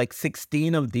sort of like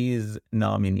 16 of these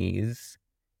nominees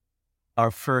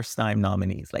are first-time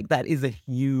nominees. Like, that is a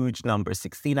huge number.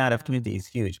 16 out of 20 is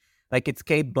huge. Like, it's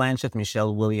Kate Blanchett,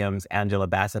 Michelle Williams, Angela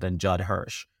Bassett, and Judd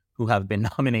Hirsch who have been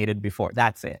nominated before.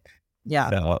 That's it. Yeah.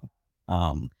 So,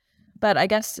 but I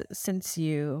guess since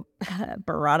you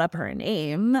brought up her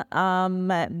name,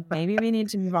 maybe we need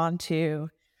to move on to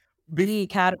the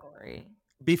category.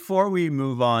 Before we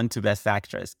move on to Best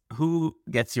Actress, who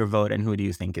gets your vote and who do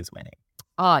you think is winning?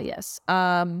 Yes.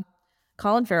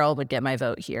 Colin Farrell would get my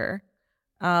vote here.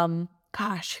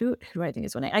 Gosh, who do I think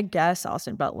is winning? I guess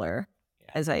Austin Butler,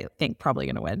 as I think probably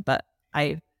going to win, but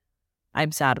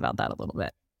I'm sad about that a little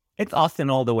bit. It's Austin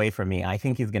all the way for me. I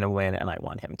think he's going to win, and I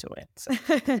want him to win. So.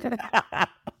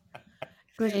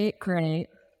 Great.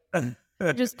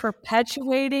 Just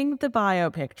perpetuating the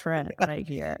biopic trend right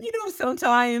here.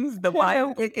 Sometimes the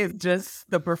biopic is just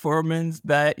the performance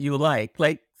that you like.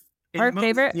 Like, our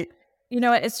favorite, you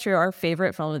know what? It's true. Our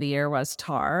favorite film of the year was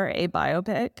Tar, a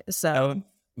biopic. So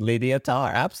Lydia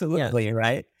Tarr, absolutely,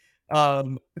 right?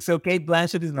 So Kate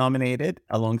Blanchett is nominated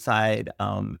alongside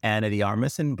Anna de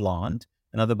Armas in Blonde,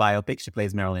 another biopic. She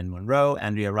plays Marilyn Monroe.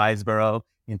 Andrea Riseborough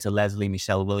into Leslie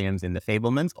Michelle Williams in The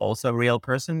Fabelmans, also a real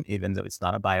person, even though it's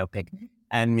not a biopic.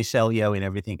 And Michelle Yeoh in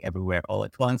Everything Everywhere All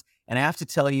at Once. And I have to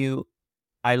tell you,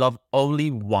 I love only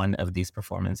one of these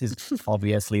performances.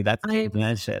 Obviously, that's Kate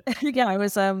Blanchett. Yeah, I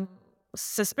was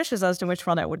suspicious as to which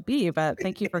one it would be, but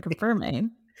thank you for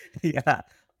confirming. Yeah.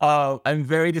 I'm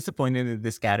very disappointed in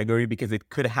this category because it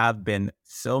could have been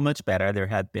so much better. There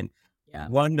had been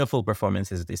wonderful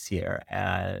performances this year.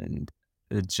 And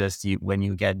it's just when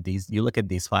you get these, you look at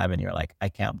these five and you're like, I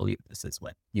can't believe this is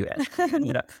what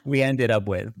we ended up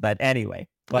with. But anyway,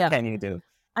 what can you do?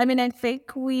 I mean, I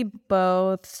think we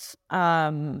both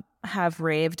have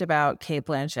raved about Kate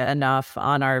Blanchett enough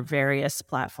on our various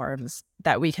platforms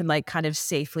that we can like kind of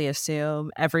safely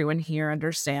assume everyone here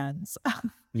understands.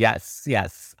 Yes.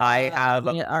 I have.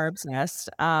 We are obsessed.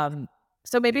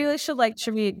 So maybe we should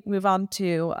we move on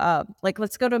to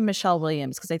let's go to Michelle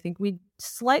Williams, because I think we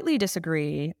slightly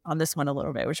disagree on this one a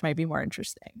little bit, which might be more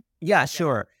interesting. Yeah,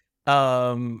 sure.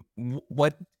 Let's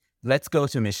go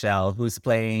to Michelle, who's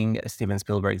playing Steven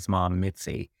Spielberg's mom,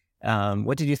 Mitzi.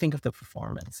 What did you think of the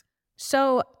performance?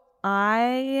 So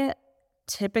I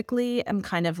typically am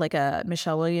kind of like a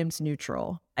Michelle Williams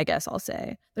neutral, I guess I'll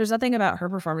say. There's nothing about her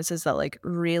performances that like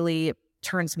really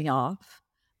turns me off,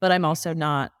 but I'm also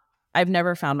not, I've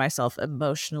never found myself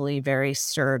emotionally very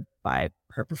stirred by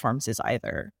her performances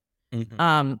either.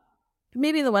 Mm-hmm.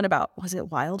 Maybe the one about, was it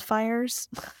Wildfires?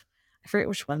 I forget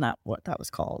which one what that was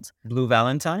called. Blue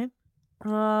Valentine?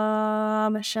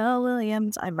 Michelle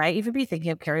Williams. I might even be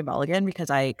thinking of Carey Mulligan because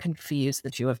I confuse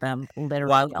the two of them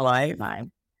literally all the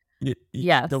time.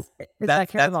 Yes. Is that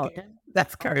Carey Mulligan?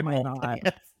 That's Carey Mulligan.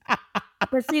 Yes.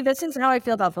 But see, this is how I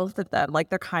feel about both of them. Like,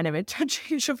 they're kind of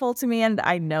interchangeable to me, and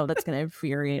I know that's going to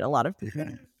infuriate a lot of people.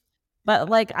 But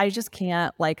like, I just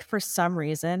can't, like, for some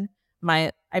reason,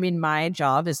 my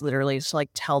job is literally to like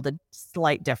tell the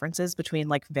slight differences between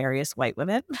like various white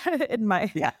women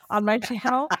on my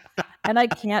channel, and I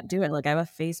can't do it. Like, I have a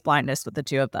face blindness with the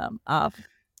two of them.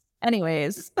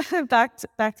 Anyways, back to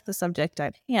the subject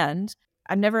at hand.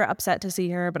 I'm never upset to see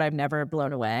her, but I'm never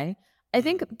blown away. I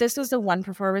think this was the one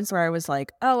performance where I was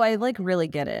like, oh, I like really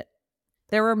get it.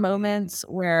 There were moments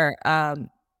where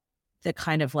the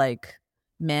kind of like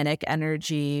manic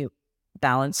energy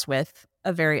balanced with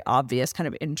a very obvious kind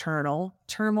of internal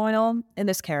turmoil in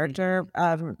this character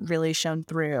really shone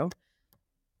through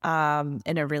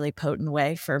in a really potent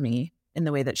way for me in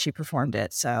the way that she performed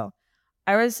it. So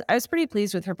I was pretty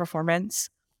pleased with her performance.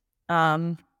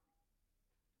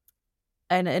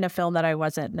 And in a film that I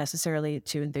wasn't necessarily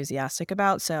too enthusiastic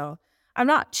about. So I'm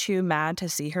not too mad to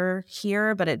see her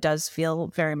here, but it does feel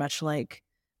very much like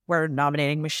we're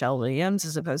nominating Michelle Williams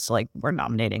as opposed to like we're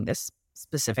nominating this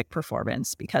specific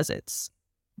performance because it's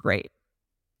great.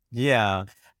 Yeah.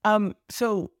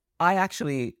 So I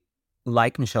actually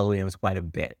like Michelle Williams quite a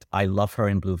bit. I love her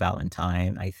in Blue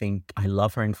Valentine. I think I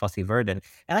love her in Fosse Verdon.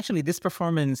 And actually, this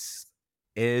performance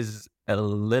is a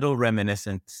little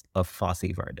reminiscent of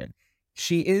Fosse Verdon.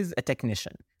 She is a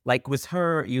technician. Like with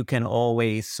her, you can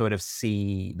always sort of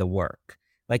see the work.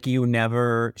 Like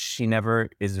she never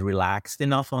is relaxed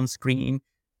enough on screen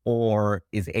or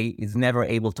is never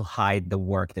able to hide the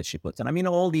work that she puts in. I mean,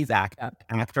 all these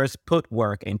actors put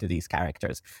work into these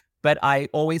characters. But I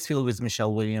always feel with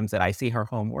Michelle Williams that I see her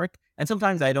homework, and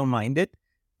sometimes I don't mind it,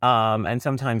 and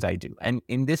sometimes I do. And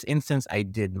in this instance, I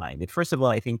did mind it. First of all,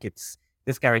 I think it's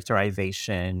this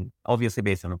characterization, obviously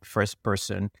based on a first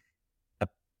person, uh,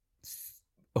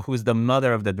 who's the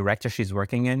mother of the director she's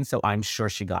working in. So I'm sure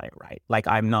she got it right. Like,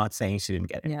 I'm not saying she didn't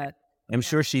get it right. Yeah. I'm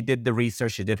sure she did the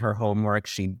research, she did her homework,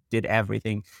 she did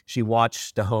everything. She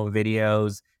watched the home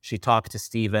videos, she talked to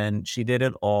Steven, she did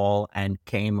it all and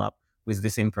came up with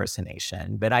this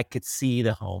impersonation. But I could see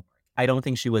the homework. I don't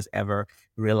think she was ever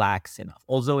relaxed enough.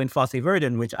 Also in Fosse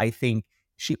Verdon, which I think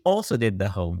she also did the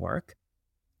homework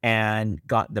and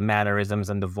got the mannerisms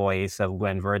and the voice of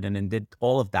Gwen Verdon and did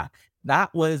all of that.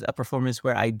 That was a performance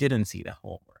where I didn't see the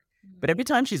homework. But every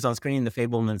time she's on screen in The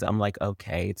Fabelmans, I'm like,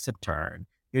 okay, it's a turn.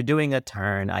 You're doing a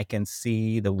turn. I can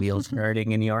see the wheels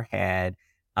turning in your head.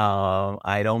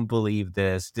 I don't believe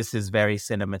this. This is very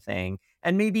cinema thing.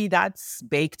 And maybe that's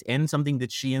baked in, something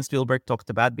that she and Spielberg talked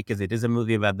about, because it is a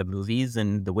movie about the movies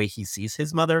and the way he sees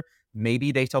his mother.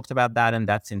 Maybe they talked about that and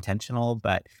that's intentional,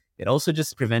 but it also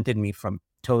just prevented me from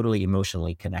totally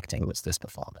emotionally connecting with this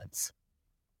performance.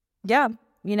 Yeah,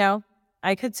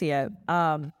 I could see it.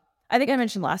 I think I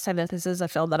mentioned last time that this is a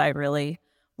film that I really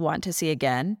want to see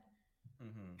again,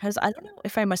 because I don't know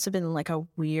if I must have been in like a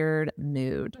weird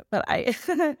mood, but I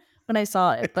when I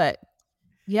saw it. But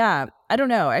yeah, I don't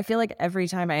know. I feel like every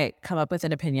time I come up with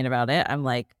an opinion about it, I'm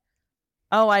like,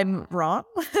 oh, I'm wrong.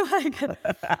 Like, and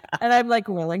I'm like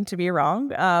willing to be wrong.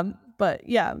 But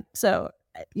yeah, so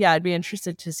yeah, I'd be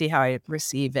interested to see how I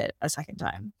receive it a second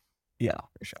time. Yeah,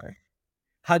 for sure.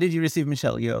 How did you receive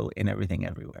Michelle Yeoh in Everything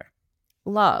Everywhere?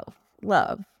 Love.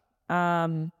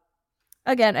 Again,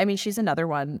 I mean, she's another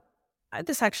one.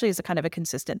 This actually is a kind of a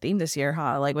consistent theme this year,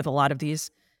 huh? Like with a lot of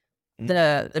these,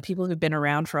 the people who've been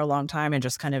around for a long time and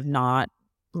just kind of not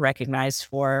recognized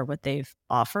for what they've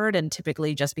offered, and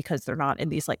typically just because they're not in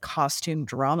these like costume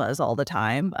dramas all the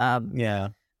time. Yeah.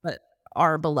 But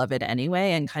are beloved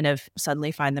anyway, and kind of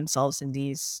suddenly find themselves in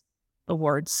these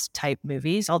awards type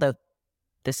movies. Although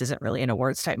this isn't really an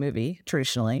awards type movie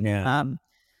traditionally. Yeah.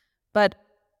 But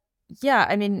yeah,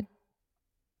 I mean,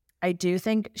 I do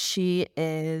think she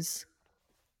is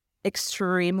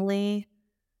extremely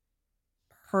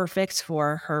perfect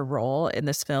for her role in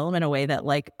this film in a way that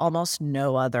like almost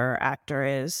no other actor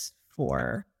is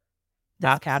for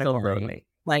this category. Absolutely.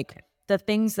 Like the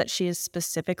things that she is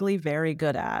specifically very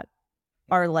good at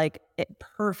are like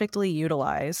perfectly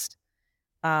utilized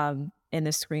in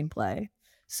this screenplay.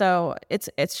 So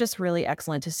it's just really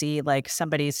excellent to see like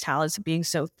somebody's talents being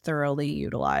so thoroughly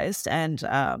utilized. And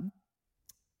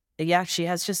yeah, she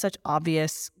has just such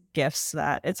obvious gifts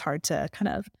that it's hard to kind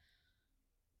of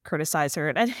criticize her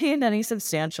in any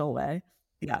substantial way.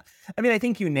 Yeah. I mean, I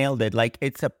think you nailed it. Like,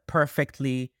 it's a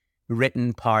perfectly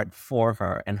written part for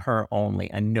her and her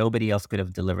only, and nobody else could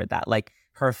have delivered that. Like,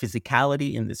 her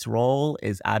physicality in this role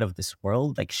is out of this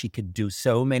world. Like, she could do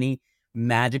so many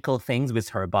magical things with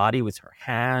her body, with her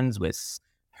hands, with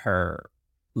her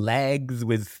legs,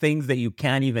 with things that you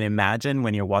can't even imagine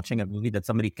when you're watching a movie, that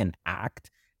somebody can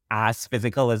act as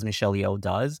physical as Michelle Yeoh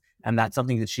does. And that's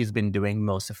something that she's been doing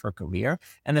most of her career.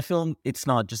 And the film, it's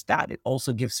not just that. It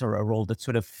also gives her a role that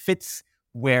sort of fits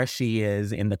where she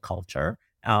is in the culture,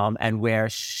 and where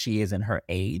she is in her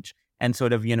age, and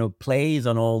sort of, plays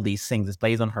on all these things. It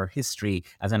plays on her history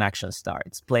as an action star.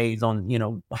 It plays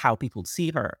on, how people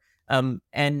see her. And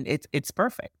it's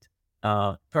perfect.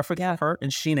 Perfect for her,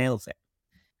 and she nails it.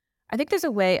 I think there's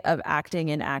a way of acting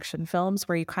in action films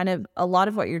where you kind of, a lot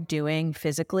of what you're doing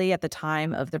physically at the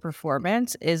time of the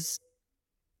performance is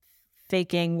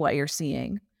faking what you're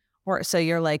seeing. Or so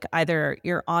you're like, either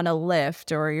you're on a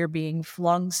lift or you're being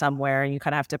flung somewhere and you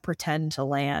kind of have to pretend to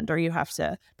land, or you have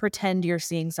to pretend you're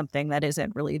seeing something that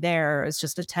isn't really there. It's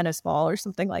just a tennis ball or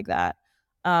something like that.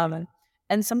 And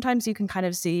sometimes you can kind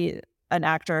of see an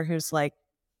actor who's like,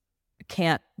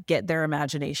 can't get their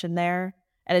imagination there,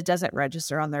 and it doesn't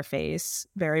register on their face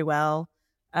very well.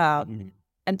 And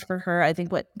for her, I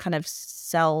think what kind of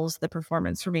sells the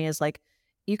performance for me is like,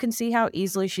 you can see how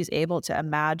easily she's able to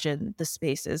imagine the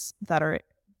spaces that are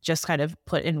just kind of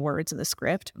put in words in the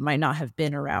script, might not have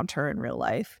been around her in real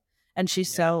life. And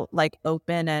she's so like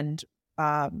open and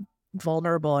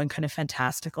vulnerable and kind of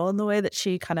fantastical in the way that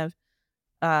she kind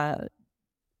of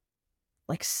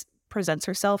presents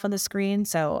herself on the screen.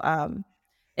 So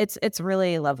it's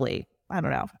really lovely. I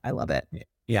don't know. I love it.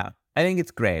 Yeah, I think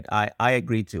it's great. I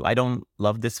agree too. I don't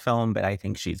love this film, but I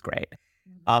think she's great.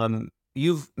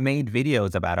 You've made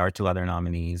videos about our two other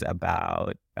nominees,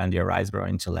 about Andrea Riseborough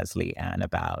in To Leslie and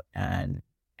about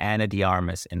Anna de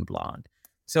Armas in Blonde.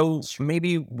 So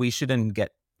maybe we shouldn't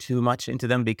get too much into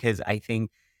them, because I think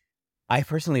I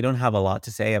personally don't have a lot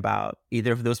to say about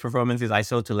either of those performances. I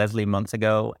saw To Leslie months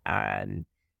ago, and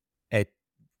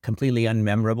completely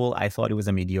unmemorable. I thought it was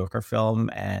a mediocre film,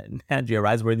 and Andrea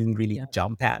Riseborough didn't really Yeah.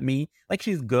 jump at me. Like,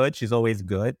 she's good, she's always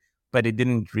good, but it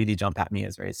didn't really jump at me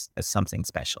as something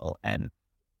special. And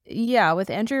Yeah, with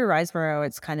Andrea Riseborough,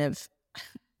 it's kind of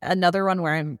another one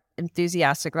where I'm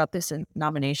enthusiastic about this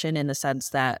nomination in the sense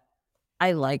that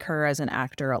I like her as an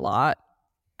actor a lot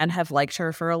and have liked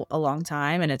her for a long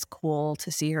time. And it's cool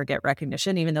to see her get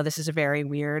recognition, even though these are very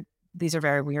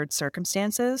weird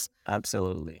circumstances.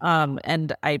 absolutely,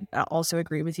 And I also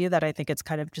agree with you that I think it's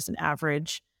kind of just an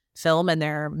average film. And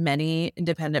there are many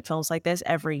independent films like this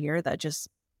every year that just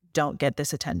don't get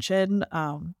this attention.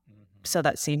 So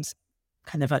that seems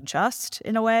kind of unjust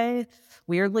in a way,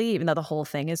 weirdly, even though the whole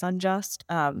thing is unjust.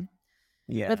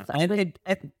 yeah. And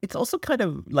it's also kind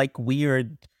of like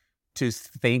weird to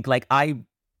think, like, I'm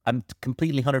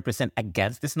completely 100%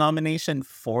 against this nomination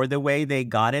for the way they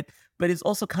got it, but it's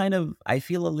also kind of, I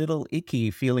feel a little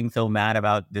icky feeling so mad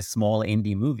about this small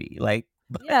indie movie. Like,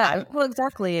 but Yeah, well,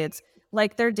 exactly. It's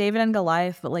like they're David and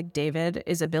Goliath, but like David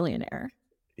is a billionaire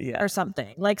yeah, or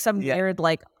something. Like some yeah, weird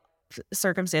like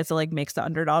circumstance that like makes the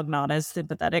underdog not as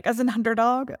sympathetic as an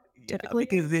underdog yeah, typically.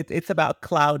 because it's about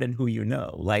cloud and who you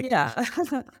know. Like, Yeah.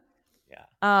 yeah,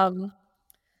 um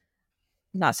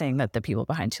Not saying that the people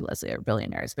behind To Leslie are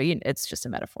billionaires, but it's just a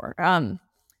metaphor.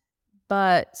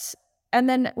 But and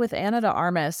then with Anna de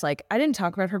Armas, like I didn't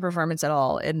talk about her performance at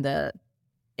all in the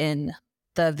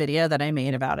video that I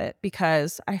made about it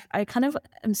because I kind of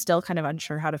am still kind of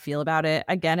unsure how to feel about it.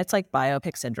 Again, it's like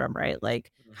biopic syndrome, right?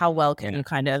 Like how well can yeah, you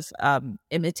kind of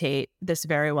imitate this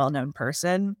very well-known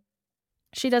person?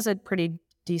 She does a pretty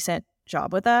decent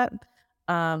job with that.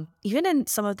 Even in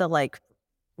some of the like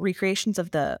recreations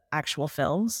of the actual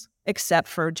films, except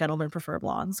for Gentlemen Prefer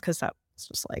Blondes, because that was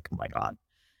just like, oh my God.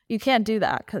 You can't do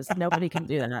that because nobody can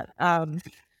do that.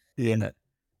 yeah,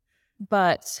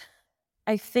 But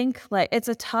I think like it's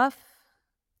a tough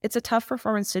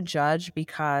performance to judge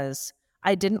because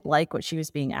I didn't like what she was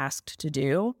being asked to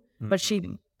do,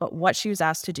 mhm, but what she was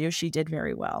asked to do, she did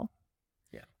very well.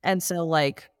 yeah, And so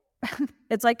like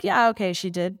it's like, yeah, okay, she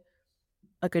did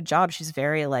a good job. She's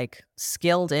very like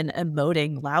skilled in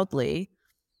emoting loudly.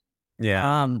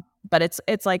 yeah. But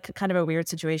it's like kind of a weird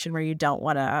situation where you don't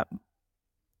want to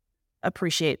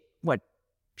appreciate what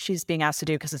she's being asked to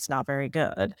do because it's not very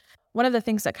good. One of the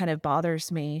things that kind of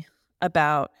bothers me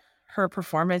about her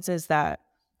performance is that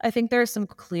I think there are some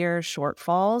clear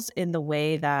shortfalls in the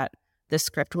way that the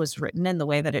script was written and the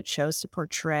way that it chose to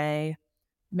portray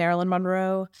Marilyn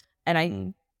Monroe.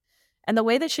 And and the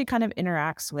way that she kind of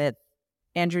interacts with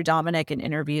Andrew Dominic in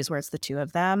interviews where it's the two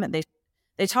of them, and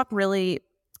they talk really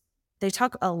they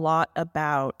talk a lot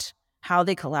about how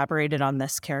they collaborated on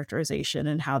this characterization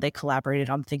and how they collaborated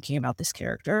on thinking about this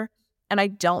character. And I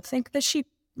don't think that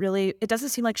it doesn't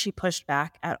seem like she pushed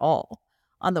back at all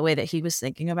on the way that he was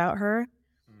thinking about her.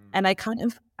 And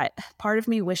part of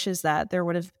me wishes that there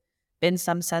would have been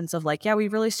some sense of like, yeah, we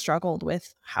really struggled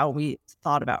with how we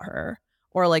thought about her,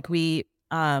 or like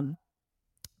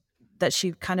that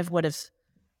she kind of would have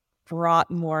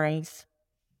brought more of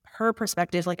her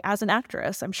perspective, like as an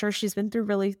actress. I'm sure she's been through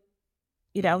really,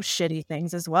 shitty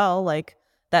things as well, like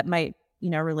that might,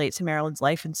 relate to Marilyn's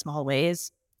life in small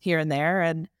ways here and there.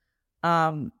 And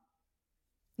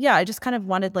yeah, I just kind of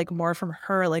wanted like more from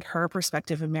her, like her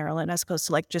perspective of Marilyn, as opposed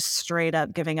to like just straight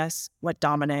up giving us what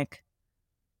Dominic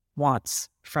wants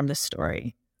from the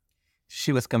story.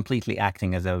 She was completely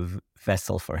acting as a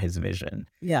vessel for his vision.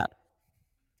 Yeah.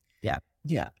 Yeah.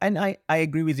 Yeah, and I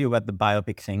agree with you about the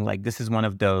biopic thing. Like, this is one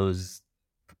of those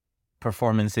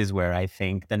performances where I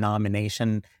think the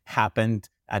nomination happened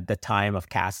at the time of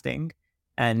casting,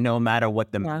 and no matter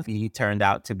what the Yeah. movie turned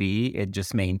out to be, it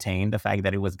just maintained the fact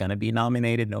that it was going to be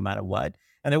nominated no matter what.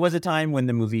 And there was a time when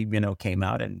the movie, came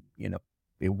out and,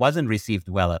 it wasn't received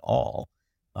well at all.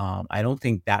 I don't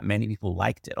think that many people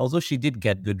liked it. Although she did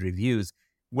get good reviews,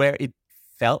 where it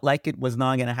felt like it was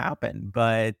not going to happen.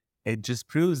 But it just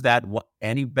proves that what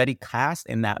anybody cast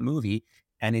in that movie,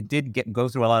 and it did go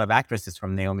through a lot of actresses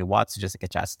from Naomi Watts to Jessica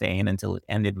Chastain until it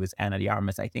ended with Anna de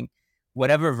Armas. I think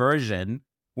whatever version,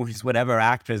 with whatever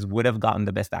actress would have gotten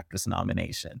the Best Actress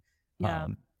nomination. Yeah.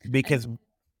 Because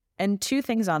And two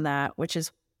things on that, which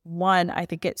is one, I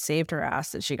think it saved her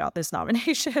ass that she got this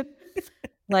nomination.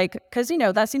 Like, because,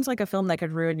 that seems like a film that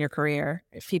could ruin your career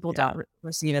if people don't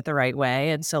receive it the right way.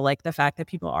 And so, like, the fact that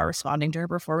people are responding to her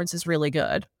performance is really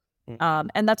good.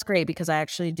 And that's great because I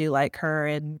actually do like her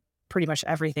in pretty much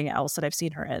everything else that I've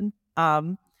seen her in.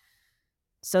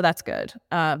 So that's good.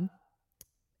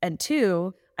 And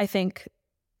two, I think,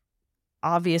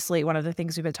 obviously, one of the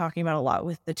things we've been talking about a lot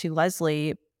with the To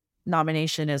Leslie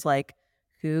nomination is like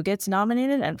who gets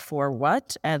nominated and for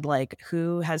what, and like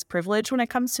who has privilege when it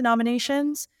comes to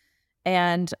nominations.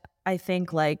 And I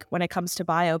think like when it comes to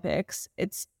biopics,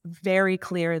 it's very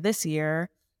clear this year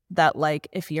that like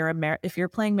if you're if you're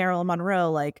playing Marilyn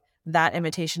Monroe, like that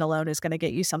invitation alone is going to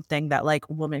get you something that like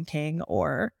Woman King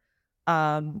or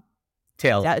um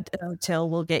Till. that Till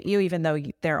will get you, even though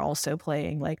they're also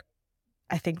playing like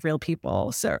I think real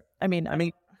people. So I mean,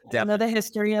 I don't know the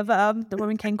history of the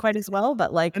Woman King quite as well,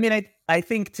 but like I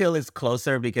think Till is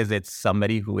closer because it's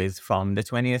somebody who is from the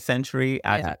 20th century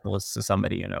as opposed to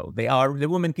somebody, the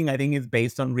Woman King, I think, is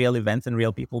based on real events and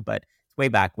real people, but it's way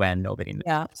back when nobody knows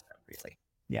them, really.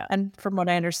 Yeah. And from what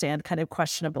I understand, kind of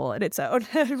questionable in its own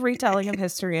retelling of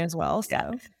history as well.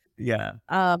 So yeah.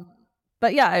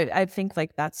 But yeah, I think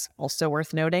like that's also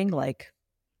worth noting, like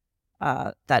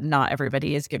that not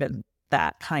everybody is given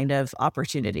that kind of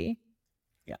opportunity.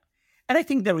 Yeah. And I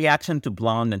think the reaction to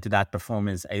Blonde and to that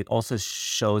performance, it also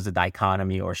shows a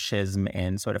dichotomy or schism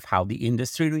in sort of how the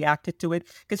industry reacted to it,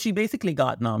 because she basically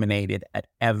got nominated at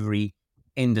every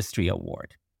industry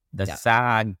award. The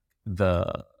SAG,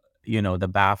 the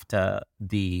BAFTA,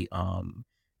 the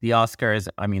Oscars.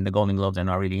 I mean, the Golden Globes are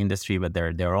not really industry, but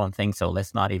they're their own thing. So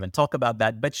let's not even talk about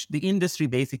that. But the industry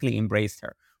basically embraced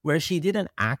her, where she didn't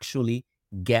actually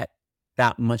get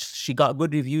that much. She got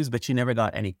good reviews, but she never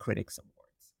got any critics awards.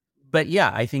 But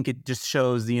yeah, I think it just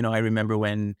shows, I remember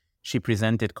when she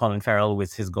presented Colin Farrell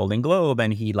with his Golden Globe,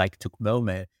 and he like took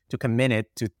a minute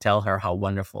to tell her how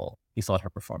wonderful he thought her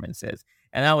performance is.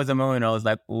 And that was a moment I was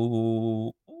like,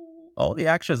 ooh, all the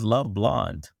actors love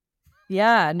Blonde.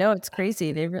 Yeah, no, it's crazy.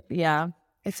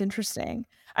 It's interesting.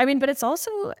 I mean, but it's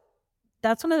also,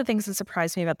 that's one of the things that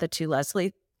surprised me about the To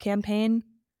Leslie campaign,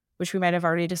 which we might have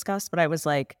already discussed, but I was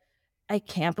like, I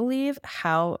can't believe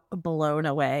how blown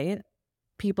away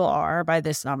people are by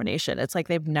this nomination. It's like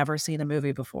they've never seen a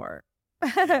movie before.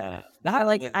 I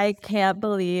can't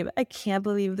believe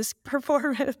this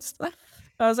performance.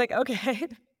 I was like, okay.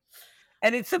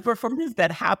 And it's a performance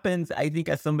that happens, I think,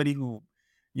 as somebody who,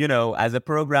 as a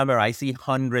programmer, I see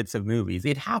hundreds of movies.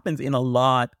 It happens in a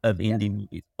lot of indie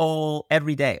movies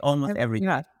every day, almost every day.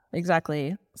 Yeah,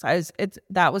 exactly. So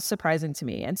that was surprising to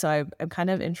me. And so I'm kind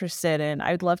of interested in,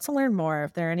 I'd love to learn more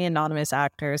if there are any anonymous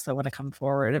actors that want to come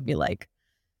forward and be like,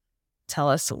 tell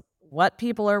us what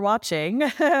people are watching.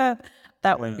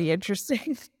 That would be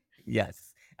interesting.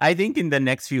 Yes. I think in the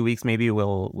next few weeks, maybe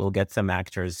we'll get some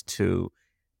actors to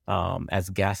as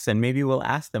guests, and maybe we'll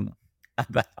ask them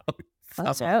about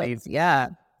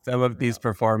some of these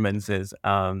performances.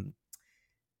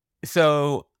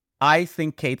 So I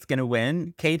think Kate's going to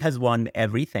win. Kate has won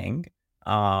everything.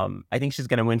 I think she's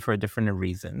going to win for different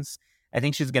reasons. I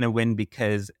think she's going to win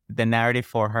because the narrative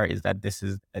for her is that this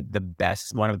is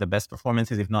one of the best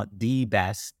performances, if not the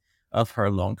best, of her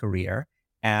long career.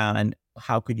 And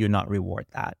how could you not reward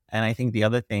that? And I think the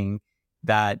other thing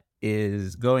that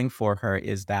is going for her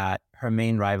is that her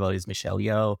main rival is Michelle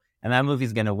Yeoh, and that movie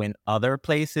is going to win other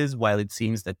places, while it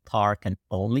seems that Tar can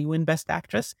only win Best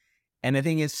Actress. And the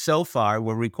thing is, so far,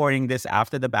 we're recording this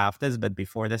after the BAFTAs, but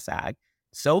before the SAG,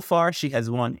 so far she has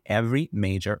won every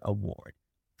major award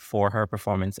for her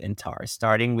performance in Tar,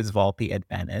 starting with Volpe at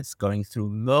Venice, going through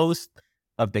most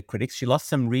of the critics. She lost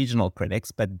some regional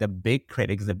critics, but the big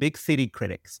critics, the big city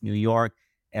critics, New York,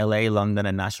 LA, London,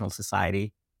 and National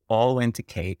Society, all went to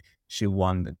Kate. She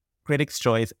won the Critics'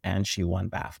 Choice and she won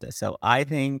BAFTA. So I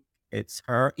think it's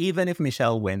her, even if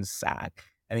Michelle wins SAG.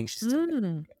 I think she's still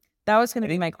That was going to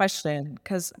be my question,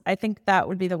 because I think that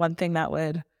would be the one thing that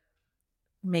would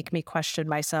make me question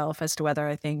myself as to whether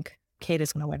I think Kate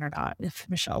is going to win or not if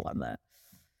Michelle won that.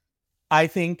 I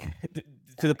think,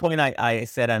 to the point I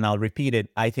said, and I'll repeat it,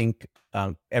 I think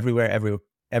everywhere,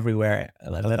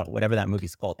 whatever that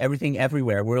movie's called, Everything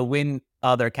Everywhere will win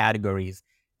other categories,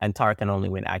 and Tar can only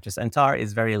win actress. And Tar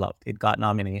is very loved. It got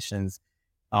nominations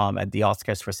at the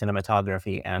Oscars for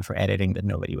cinematography and for editing that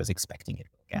nobody was expecting it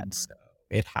to get. So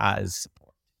it has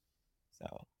support. So,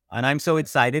 and I'm so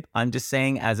excited. I'm just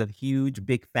saying, as a huge,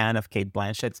 big fan of Cate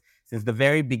Blanchett's, since the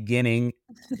very beginning,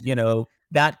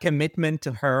 that commitment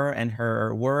to her and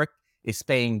her work is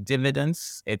paying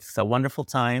dividends. It's a wonderful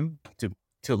time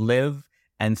to live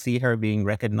and see her being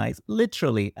recognized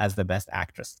literally as the best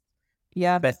actress.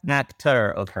 Yeah. Best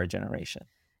actor of her generation.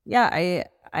 Yeah,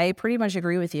 I pretty much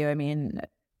agree with you. I mean,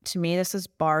 to me, this is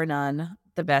bar none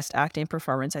the best acting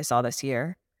performance I saw this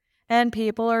year. And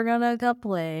people are going to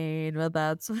complain, but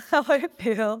that's how I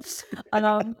feel.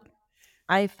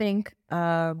 I think,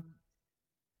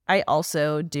 I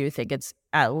also do think it's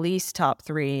at least top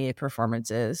 3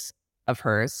 performances of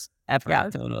hers ever. Yeah,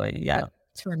 totally. Yeah. But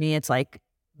for me, it's like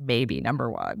maybe number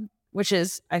 1. which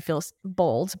is, I feel,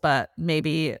 bold, but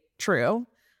maybe true.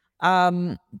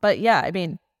 But yeah, I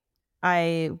mean,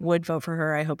 I would vote for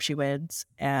her. I hope she wins.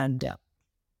 And Yeah.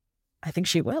 I think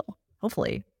she will.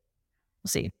 Hopefully. We'll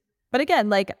see. But again,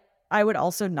 like, I would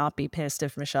also not be pissed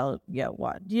if Michelle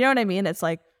won. You know what I mean? It's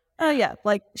like, oh yeah,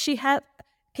 like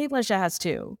Kate Blanchett has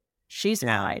two. She's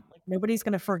Yeah. fine. Like, nobody's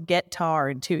gonna forget Tar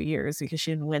in 2 years because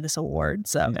she didn't win this award.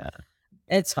 So Yeah.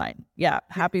 it's fine. Yeah.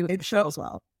 Happy with It's Michelle so as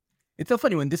well. it's so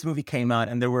funny when this movie came out,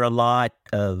 and there were a lot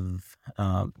of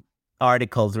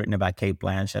articles written about Kate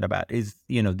Blanchett about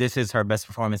this is her best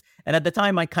performance. And at the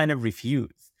time, I kind of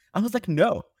refused. I was like,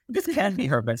 no, this can't be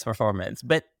her best performance.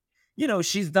 But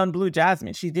she's done Blue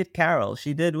Jasmine, she did Carol,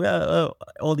 she did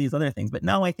all these other things. But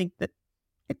now I think that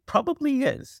it probably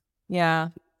is. Yeah.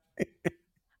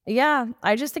 Yeah.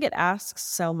 I just think it asks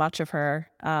so much of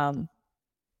her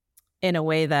in a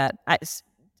way that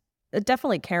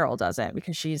definitely Carol doesn't,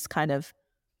 because she's kind of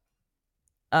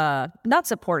not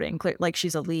supporting, like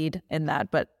she's a lead in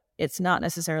that, but it's not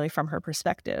necessarily from her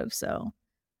perspective. So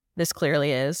this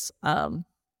clearly is, and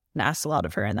asks a lot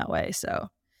of her in that way. So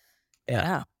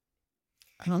yeah.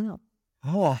 I don't know.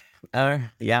 Oh,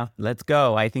 yeah, let's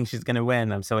go. I think she's gonna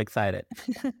win. I'm so excited.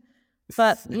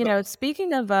 But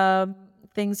speaking of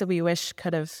things that we wish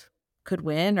could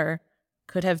win or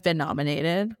could have been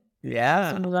nominated,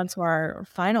 yeah, let's move on to our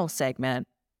final segment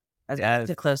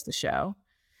to close the show.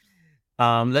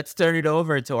 Let's turn it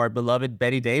over to our beloved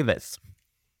Bette Davis.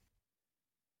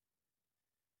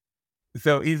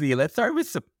 So easy. Let's start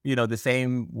with the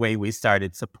same way we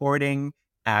started, supporting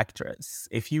actress.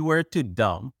 If you were to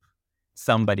dump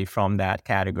somebody from that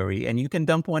category, and you can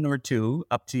dump one or two,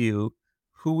 up to you,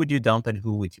 who would you dump and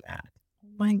who would you add? Oh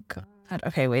my God.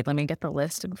 Okay, wait, let me get the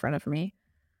list in front of me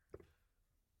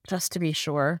just to be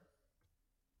sure.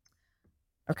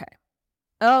 Okay.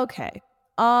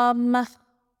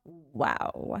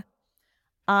 Wow.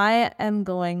 I am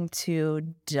going to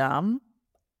dump.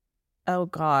 Oh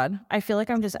God. I feel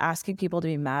like I'm just asking people to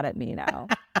be mad at me now.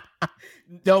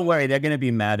 Don't worry, they're going to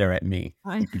be madder at me.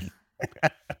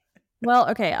 Well,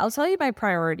 okay, I'll tell you my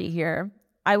priority here.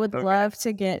 I would love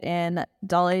to get in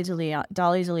Dolly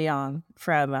DeLeon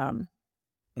from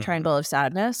Triangle of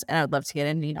Sadness, and I would love to get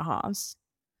in Nina Hoss.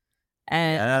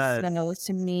 And so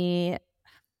to me,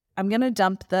 I'm going to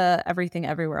dump the Everything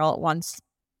Everywhere All at Once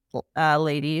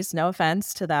ladies. No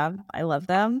offense to them. I love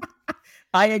them.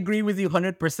 I agree with you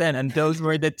 100%. And those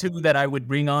were the two that I would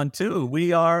bring on too.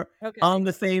 We are on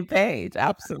the same page.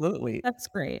 Absolutely. That's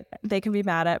great. They can be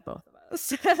mad at both of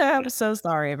us. I'm so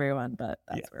sorry, everyone, but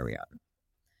that's where we are.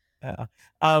 Yeah.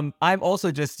 I'm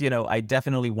also just, I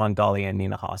definitely want Dolly and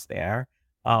Nina Hoss there.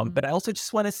 But I also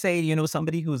just want to say,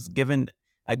 somebody who's given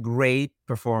a great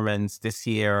performance this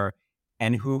year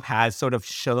and who has sort of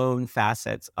shown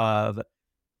facets of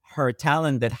her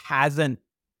talent that hasn't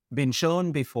been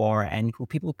shown before and who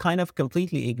people kind of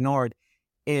completely ignored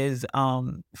is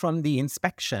from The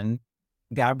Inspection,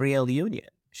 Gabrielle Union.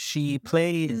 She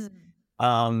plays,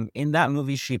 in that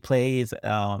movie, she plays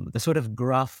the sort of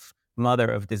gruff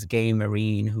mother of this gay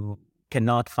Marine who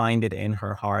cannot find it in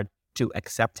her heart to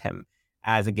accept him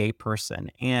as a gay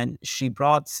person. And she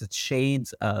brought such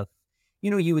shades of,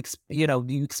 you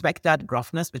expect that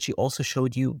gruffness, but she also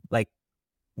showed you like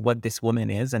what this woman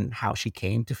is and how she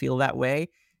came to feel that way.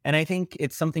 And I think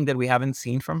it's something that we haven't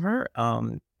seen from her.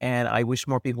 And I wish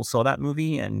more people saw that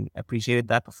movie and appreciated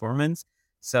that performance.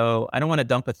 So I don't want to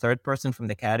dump a third person from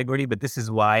the category, but this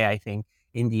is why I think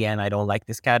in the end, I don't like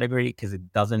this category, because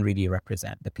it doesn't really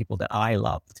represent the people that I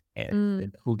loved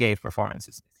and who gave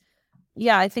performances.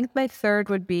 Yeah, I think my third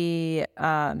would be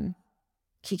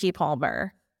Keke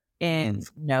Palmer in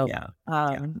Nope.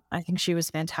 I think she was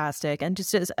fantastic. And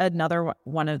just as another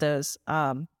one of those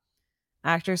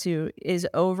actors who is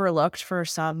overlooked for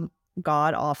some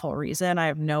god-awful reason. I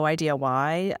have no idea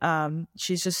why.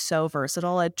 She's just so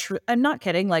versatile. I'm not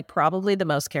kidding. Like, probably the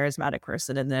most charismatic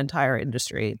person in the entire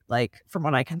industry, like, from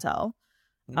what I can tell.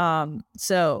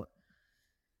 So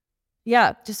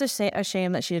yeah, just a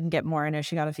shame that she didn't get more. I know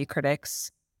she got a few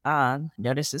critics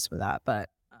notices for that, but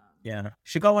yeah,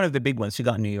 she got one of the big ones. She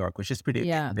got New York, which is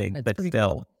pretty big, but still,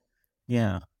 cool.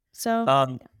 Yeah.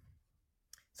 So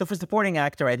so for supporting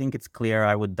actor, I think it's clear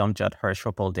I would dump Judd Hirsch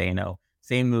for Paul Dano.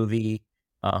 Same movie,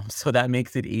 so that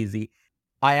makes it easy.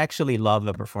 I actually love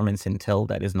a performance in Till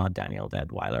that is not Danielle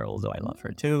Deadwyler, although I love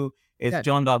her too. It's Good.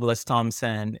 John Douglas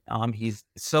Thompson. He's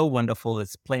so wonderful.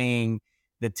 It's playing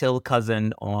the Till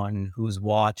cousin on whose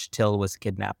watch Till was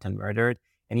kidnapped and murdered.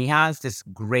 And he has this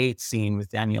great scene with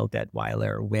Danielle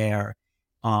Deadwyler where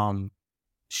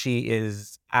she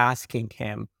is asking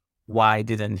him, why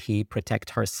didn't he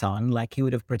protect her son like he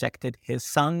would have protected his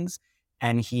sons?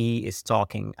 And he is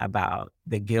talking about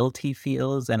the guilt he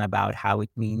feels and about how it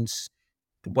means,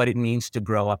 what it means to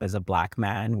grow up as a Black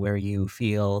man, where you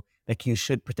feel like you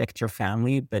should protect your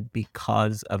family, but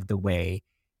because of the way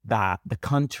that the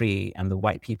country and the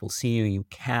white people see you, you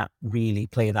can't really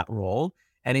play that role.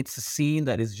 And it's a scene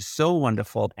that is just so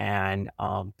wonderful and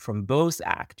from both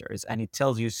actors. And it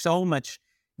tells you so much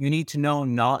you need to know,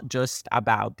 not just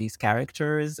about these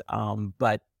characters,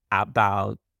 but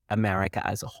about America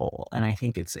as a whole. And I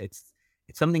think it's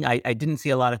something I didn't see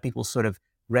a lot of people sort of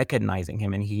recognizing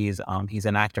him. And he's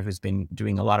an actor who's been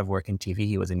doing a lot of work in TV.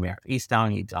 He was in Mayor of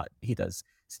Easttown. He does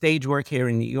stage work here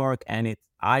in New York. And it's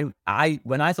I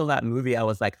when I saw that movie, I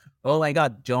was like, oh my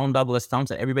God, Joan Douglas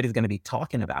Thompson. Everybody's going to be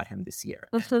talking about him this year.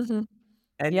 And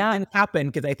it Yeah. didn't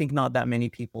happen because I think not that many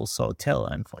people saw Till,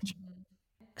 unfortunately.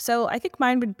 So I think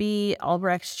mine would be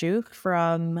Albrecht Schuch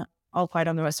from All Quiet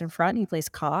on the Western Front. He plays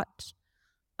Cott.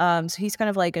 So he's kind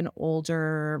of like an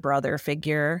older brother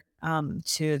figure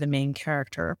to the main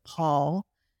character, Paul,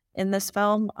 in this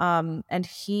film. And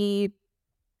he,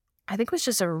 I think, was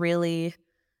just a really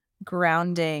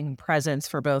grounding presence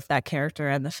for both that character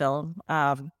and the film.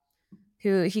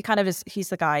 Who he kind of is, he's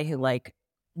the guy who like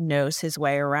knows his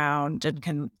way around and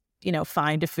can,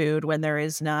 find a food when there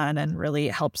is none and really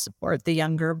help support the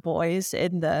younger boys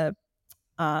in the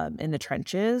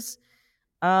trenches.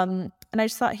 And I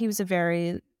just thought he was a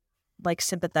very like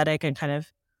sympathetic and kind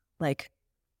of like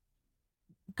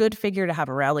good figure to have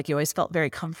around. Like you always felt very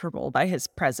comfortable by his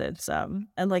presence. And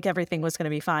like everything was going to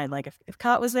be fine. Like if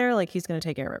Cott was there, like he's going to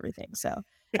take care of everything. So,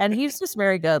 and he's just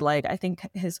very good. Like I think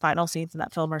his final scenes in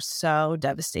that film are so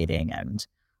devastating, and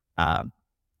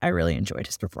I really enjoyed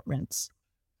his performance.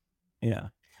 Yeah,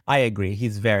 I agree.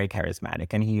 He's very charismatic,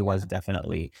 and he was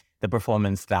definitely the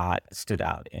performance that stood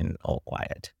out in All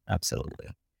Quiet. Absolutely.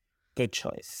 Good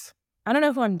choice. I don't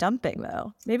know who I'm dumping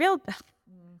though. Maybe I'll.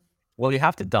 Well, you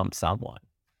have to dump someone.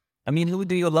 I mean, who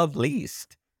do you love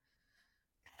least?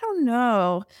 I don't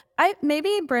know.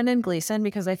 Maybe Brendan Gleeson,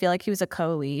 because I feel like he was a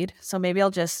co-lead. So maybe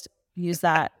I'll just use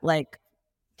that like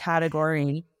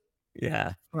category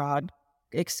Yeah. broad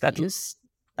excuse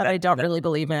that I don't really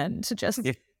believe in to just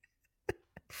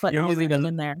put him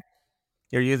in there.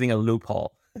 You're using a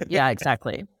loophole. Yeah,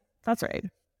 exactly. That's right.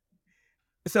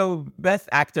 So Best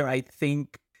Actor, I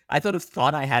think I sort of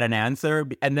thought I had an answer,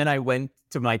 and then I went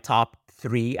to my top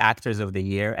 3 actors of the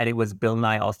year, and it was Bill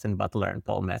Nye, Austin Butler, and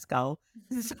Paul Mescal.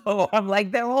 So I'm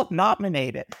like, they're all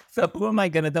nominated. So who am I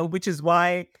gonna do? Which is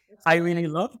why I really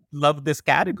love this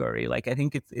category. Like I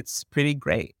think it's pretty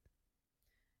great.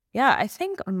 Yeah, I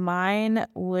think mine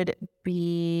would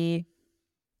be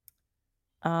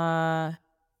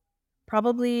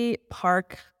probably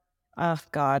Park. Oh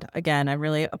God, again, I'm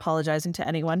really apologizing to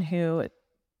anyone who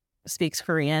speaks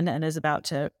Korean and is about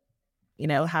to,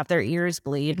 have their ears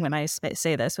bleed when I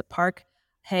say this, but Park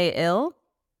Hae-il.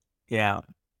 Yeah.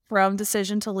 From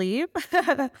Decision to Leave.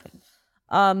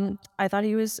 I thought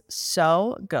he was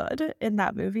so good in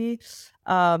that movie.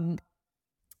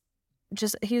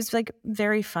 Just he was like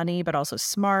very funny, but also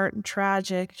smart and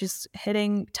tragic, just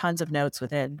hitting tons of notes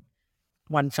within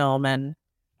one film. And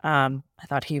I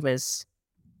thought he was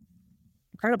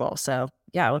incredible. So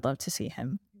yeah, I would love to see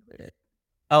him included.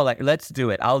 Oh, let's do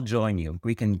it. I'll join you.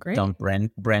 We can Great. dump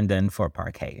Brendan for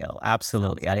Park Hae-il.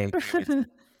 Absolutely.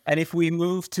 And if we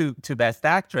move to Best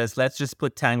Actress, let's just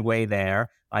put Tang Wei there.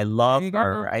 I love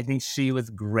her. I think she was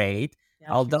great.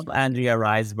 Yeah, I'll dump Andrea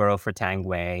Riseborough for Tang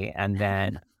Wei, and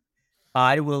then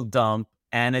I will dump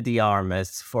Anna de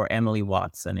Armas for Emily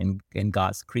Watson in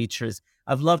God's Creatures.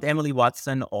 I've loved Emily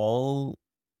Watson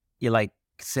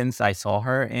since I saw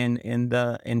her in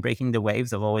Breaking the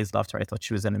Waves. I've always loved her. I thought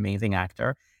she was an amazing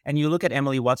actor. And you look at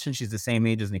Emily Watson, she's the same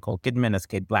age as Nicole Kidman, as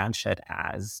Kate Blanchett,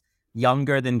 as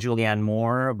younger than Julianne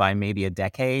Moore by maybe a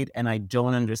decade. And I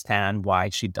don't understand why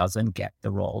she doesn't get the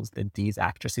roles that these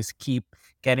actresses keep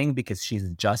getting, because she's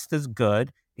just as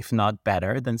good, if not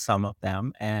better, than some of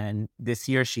them. And this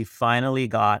year she finally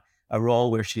got a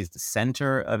role where she's the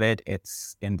center of it.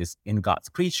 It's in God's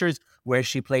Creatures, where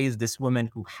she plays this woman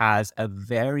who has a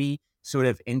very sort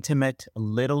of intimate, a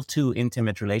little too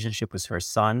intimate relationship with her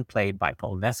son, played by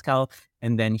Paul Mescal.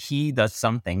 And then he does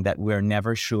something that we're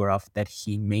never sure of, that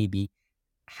he maybe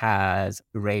has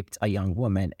raped a young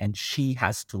woman, and she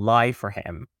has to lie for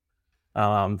him,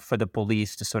 for the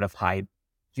police to sort of hide,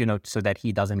 so that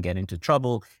he doesn't get into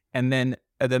trouble. And then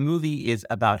the movie is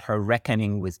about her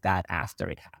reckoning with that after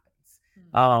it happens.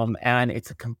 And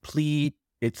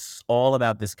it's all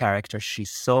about this character. She's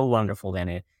so wonderful in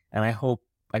it. And I hope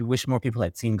I wish more people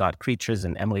had seen God Creatures,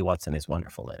 and Emily Watson is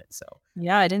wonderful in it. So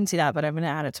Yeah, I didn't see that, but I'm going to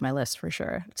add it to my list for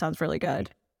sure. It sounds really good.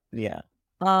 yeah.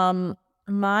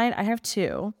 Mine, I have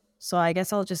two. So I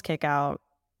guess I'll just kick out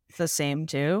the same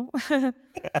two.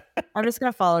 I'm just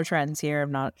going to follow trends here.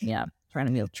 I'm not, trying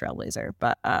to be a trailblazer.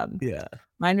 But Yeah.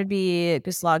 mine would be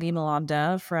Guslagi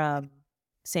Malanda from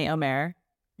Saint Omer.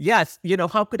 Yes.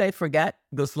 How could I forget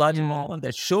Guslagi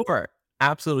Malanda? Sure.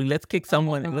 Absolutely. Let's kick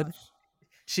someone.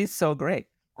 She's so great.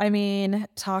 I mean,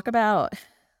 talk about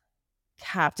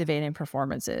captivating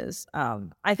performances.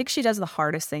 I think she does the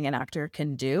hardest thing an actor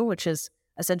can do, which is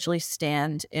essentially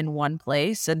stand in one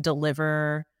place and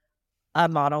deliver a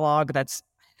monologue that's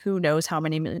who knows how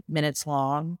many minutes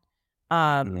long,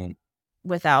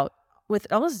 with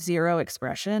almost zero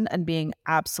expression and being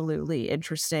absolutely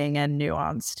interesting and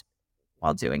nuanced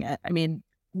while doing it. I mean,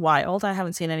 wild. I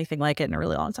haven't seen anything like it in a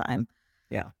really long time.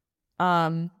 Yeah.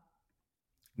 And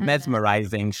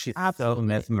Mesmerizing. She's so absolutely.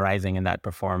 mesmerizing in that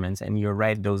performance. And you're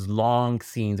right, those long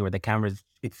scenes where the camera's,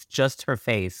 it's just her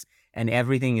face and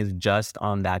everything is just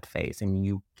on that face,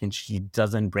 and she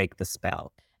doesn't break the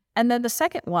spell. And then the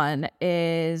second one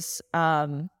is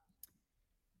Emma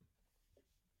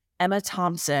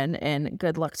Thompson in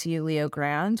Good Luck to You, Leo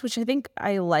Grand, which I think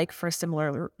I like for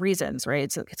similar reasons, right?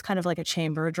 It's kind of like a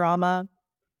chamber drama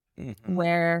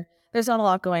where there's not a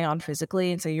lot going on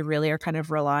physically, and so you really are kind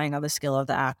of relying on the skill of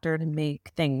the actor to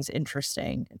make things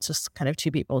interesting. It's just kind of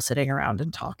two people sitting around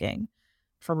and talking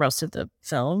for most of the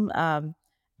film.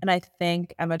 And I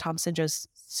think Emma Thompson does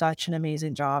such an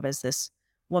amazing job as this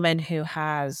woman who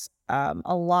has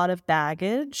a lot of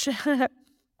baggage,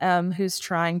 who's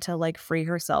trying to like free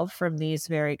herself from these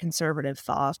very conservative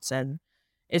thoughts and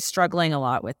is struggling a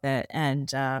lot with it.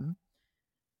 And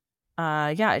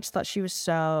I just thought she was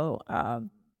so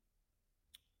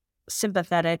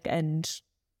sympathetic and,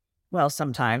 well,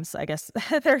 sometimes I guess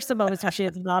there are some moments where she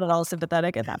is not at all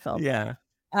sympathetic in that film. Yeah.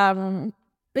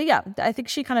 But yeah, I think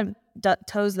she kind of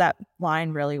toes that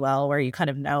line really well, where you kind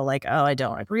of know, like, oh, I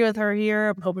don't agree with her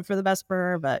here. I'm hoping for the best for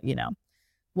her, but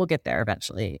we'll get there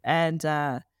eventually. And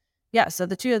so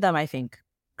the two of them, I think,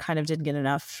 kind of didn't get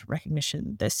enough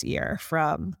recognition this year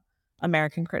from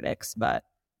American critics, but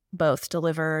both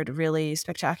delivered really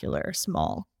spectacular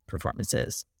small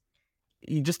performances.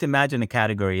 You just imagine a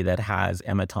category that has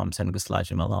Emma Thompson,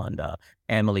 Guslagi Malanda,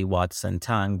 Emily Watson,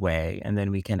 Tang Wei, and then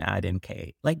we can add in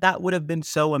Kate. Like, that would have been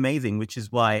so amazing, which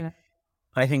is why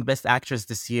I think Best Actress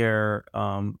this year,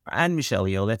 and Michelle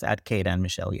Yeoh, let's add Kate and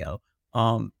Michelle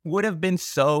Yeoh, would have been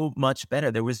so much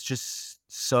better. There was just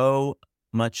so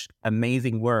much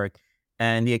amazing work.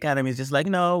 And the Academy is just like,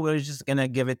 no, we're just going to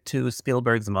give it to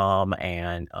Spielberg's mom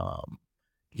and,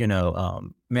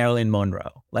 Marilyn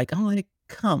Monroe. Like, I'm like,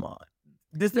 come on.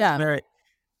 This is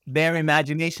their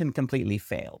imagination completely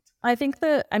failed. I think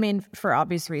for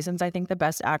obvious reasons, I think the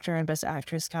Best Actor and Best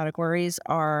Actress categories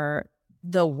are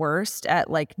the worst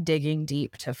at like digging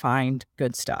deep to find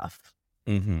good stuff.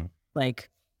 Mm-hmm. Like,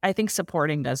 I think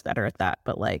supporting does better at that,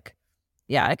 but like,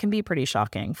 yeah, it can be pretty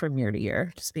shocking from year to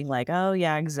year. Just being like, oh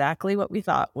yeah, exactly what we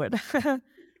thought would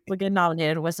get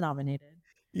nominated was nominated.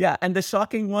 Yeah, and the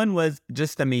shocking one was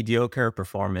just a mediocre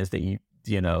performance that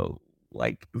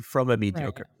like from a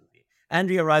mediocre movie.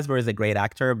 Andrea Riseborough is a great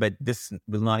actor, but this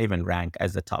will not even rank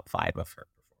as the top 5 of her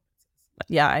performances.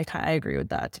 Yeah, I agree with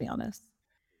that, to be honest.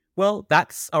 Well,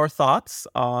 that's our thoughts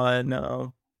on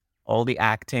all the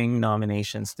acting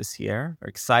nominations this year. We're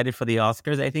excited for the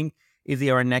Oscars. I think,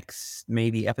 Izzy, our next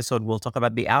maybe episode, we'll talk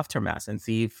about the aftermath and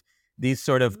see if these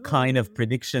sort of kind of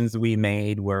predictions we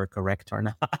made were correct or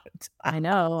not. I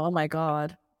know. Oh my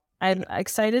God. I'm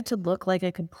excited to look like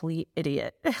a complete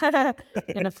idiot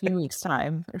in a few weeks'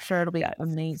 time. I'm sure it'll be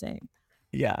amazing.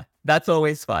 Yeah, that's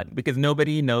always fun because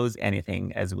nobody knows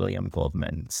anything, as William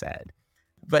Goldman said.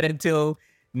 But until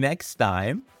next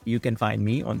time, you can find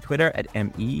me on Twitter at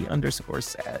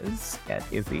ME_says,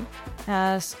 at Izzy.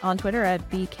 As on Twitter at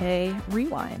BK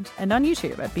Rewind, and on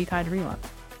YouTube at Be Kind Rewind.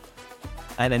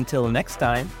 And until next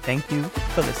time, thank you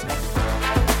for listening.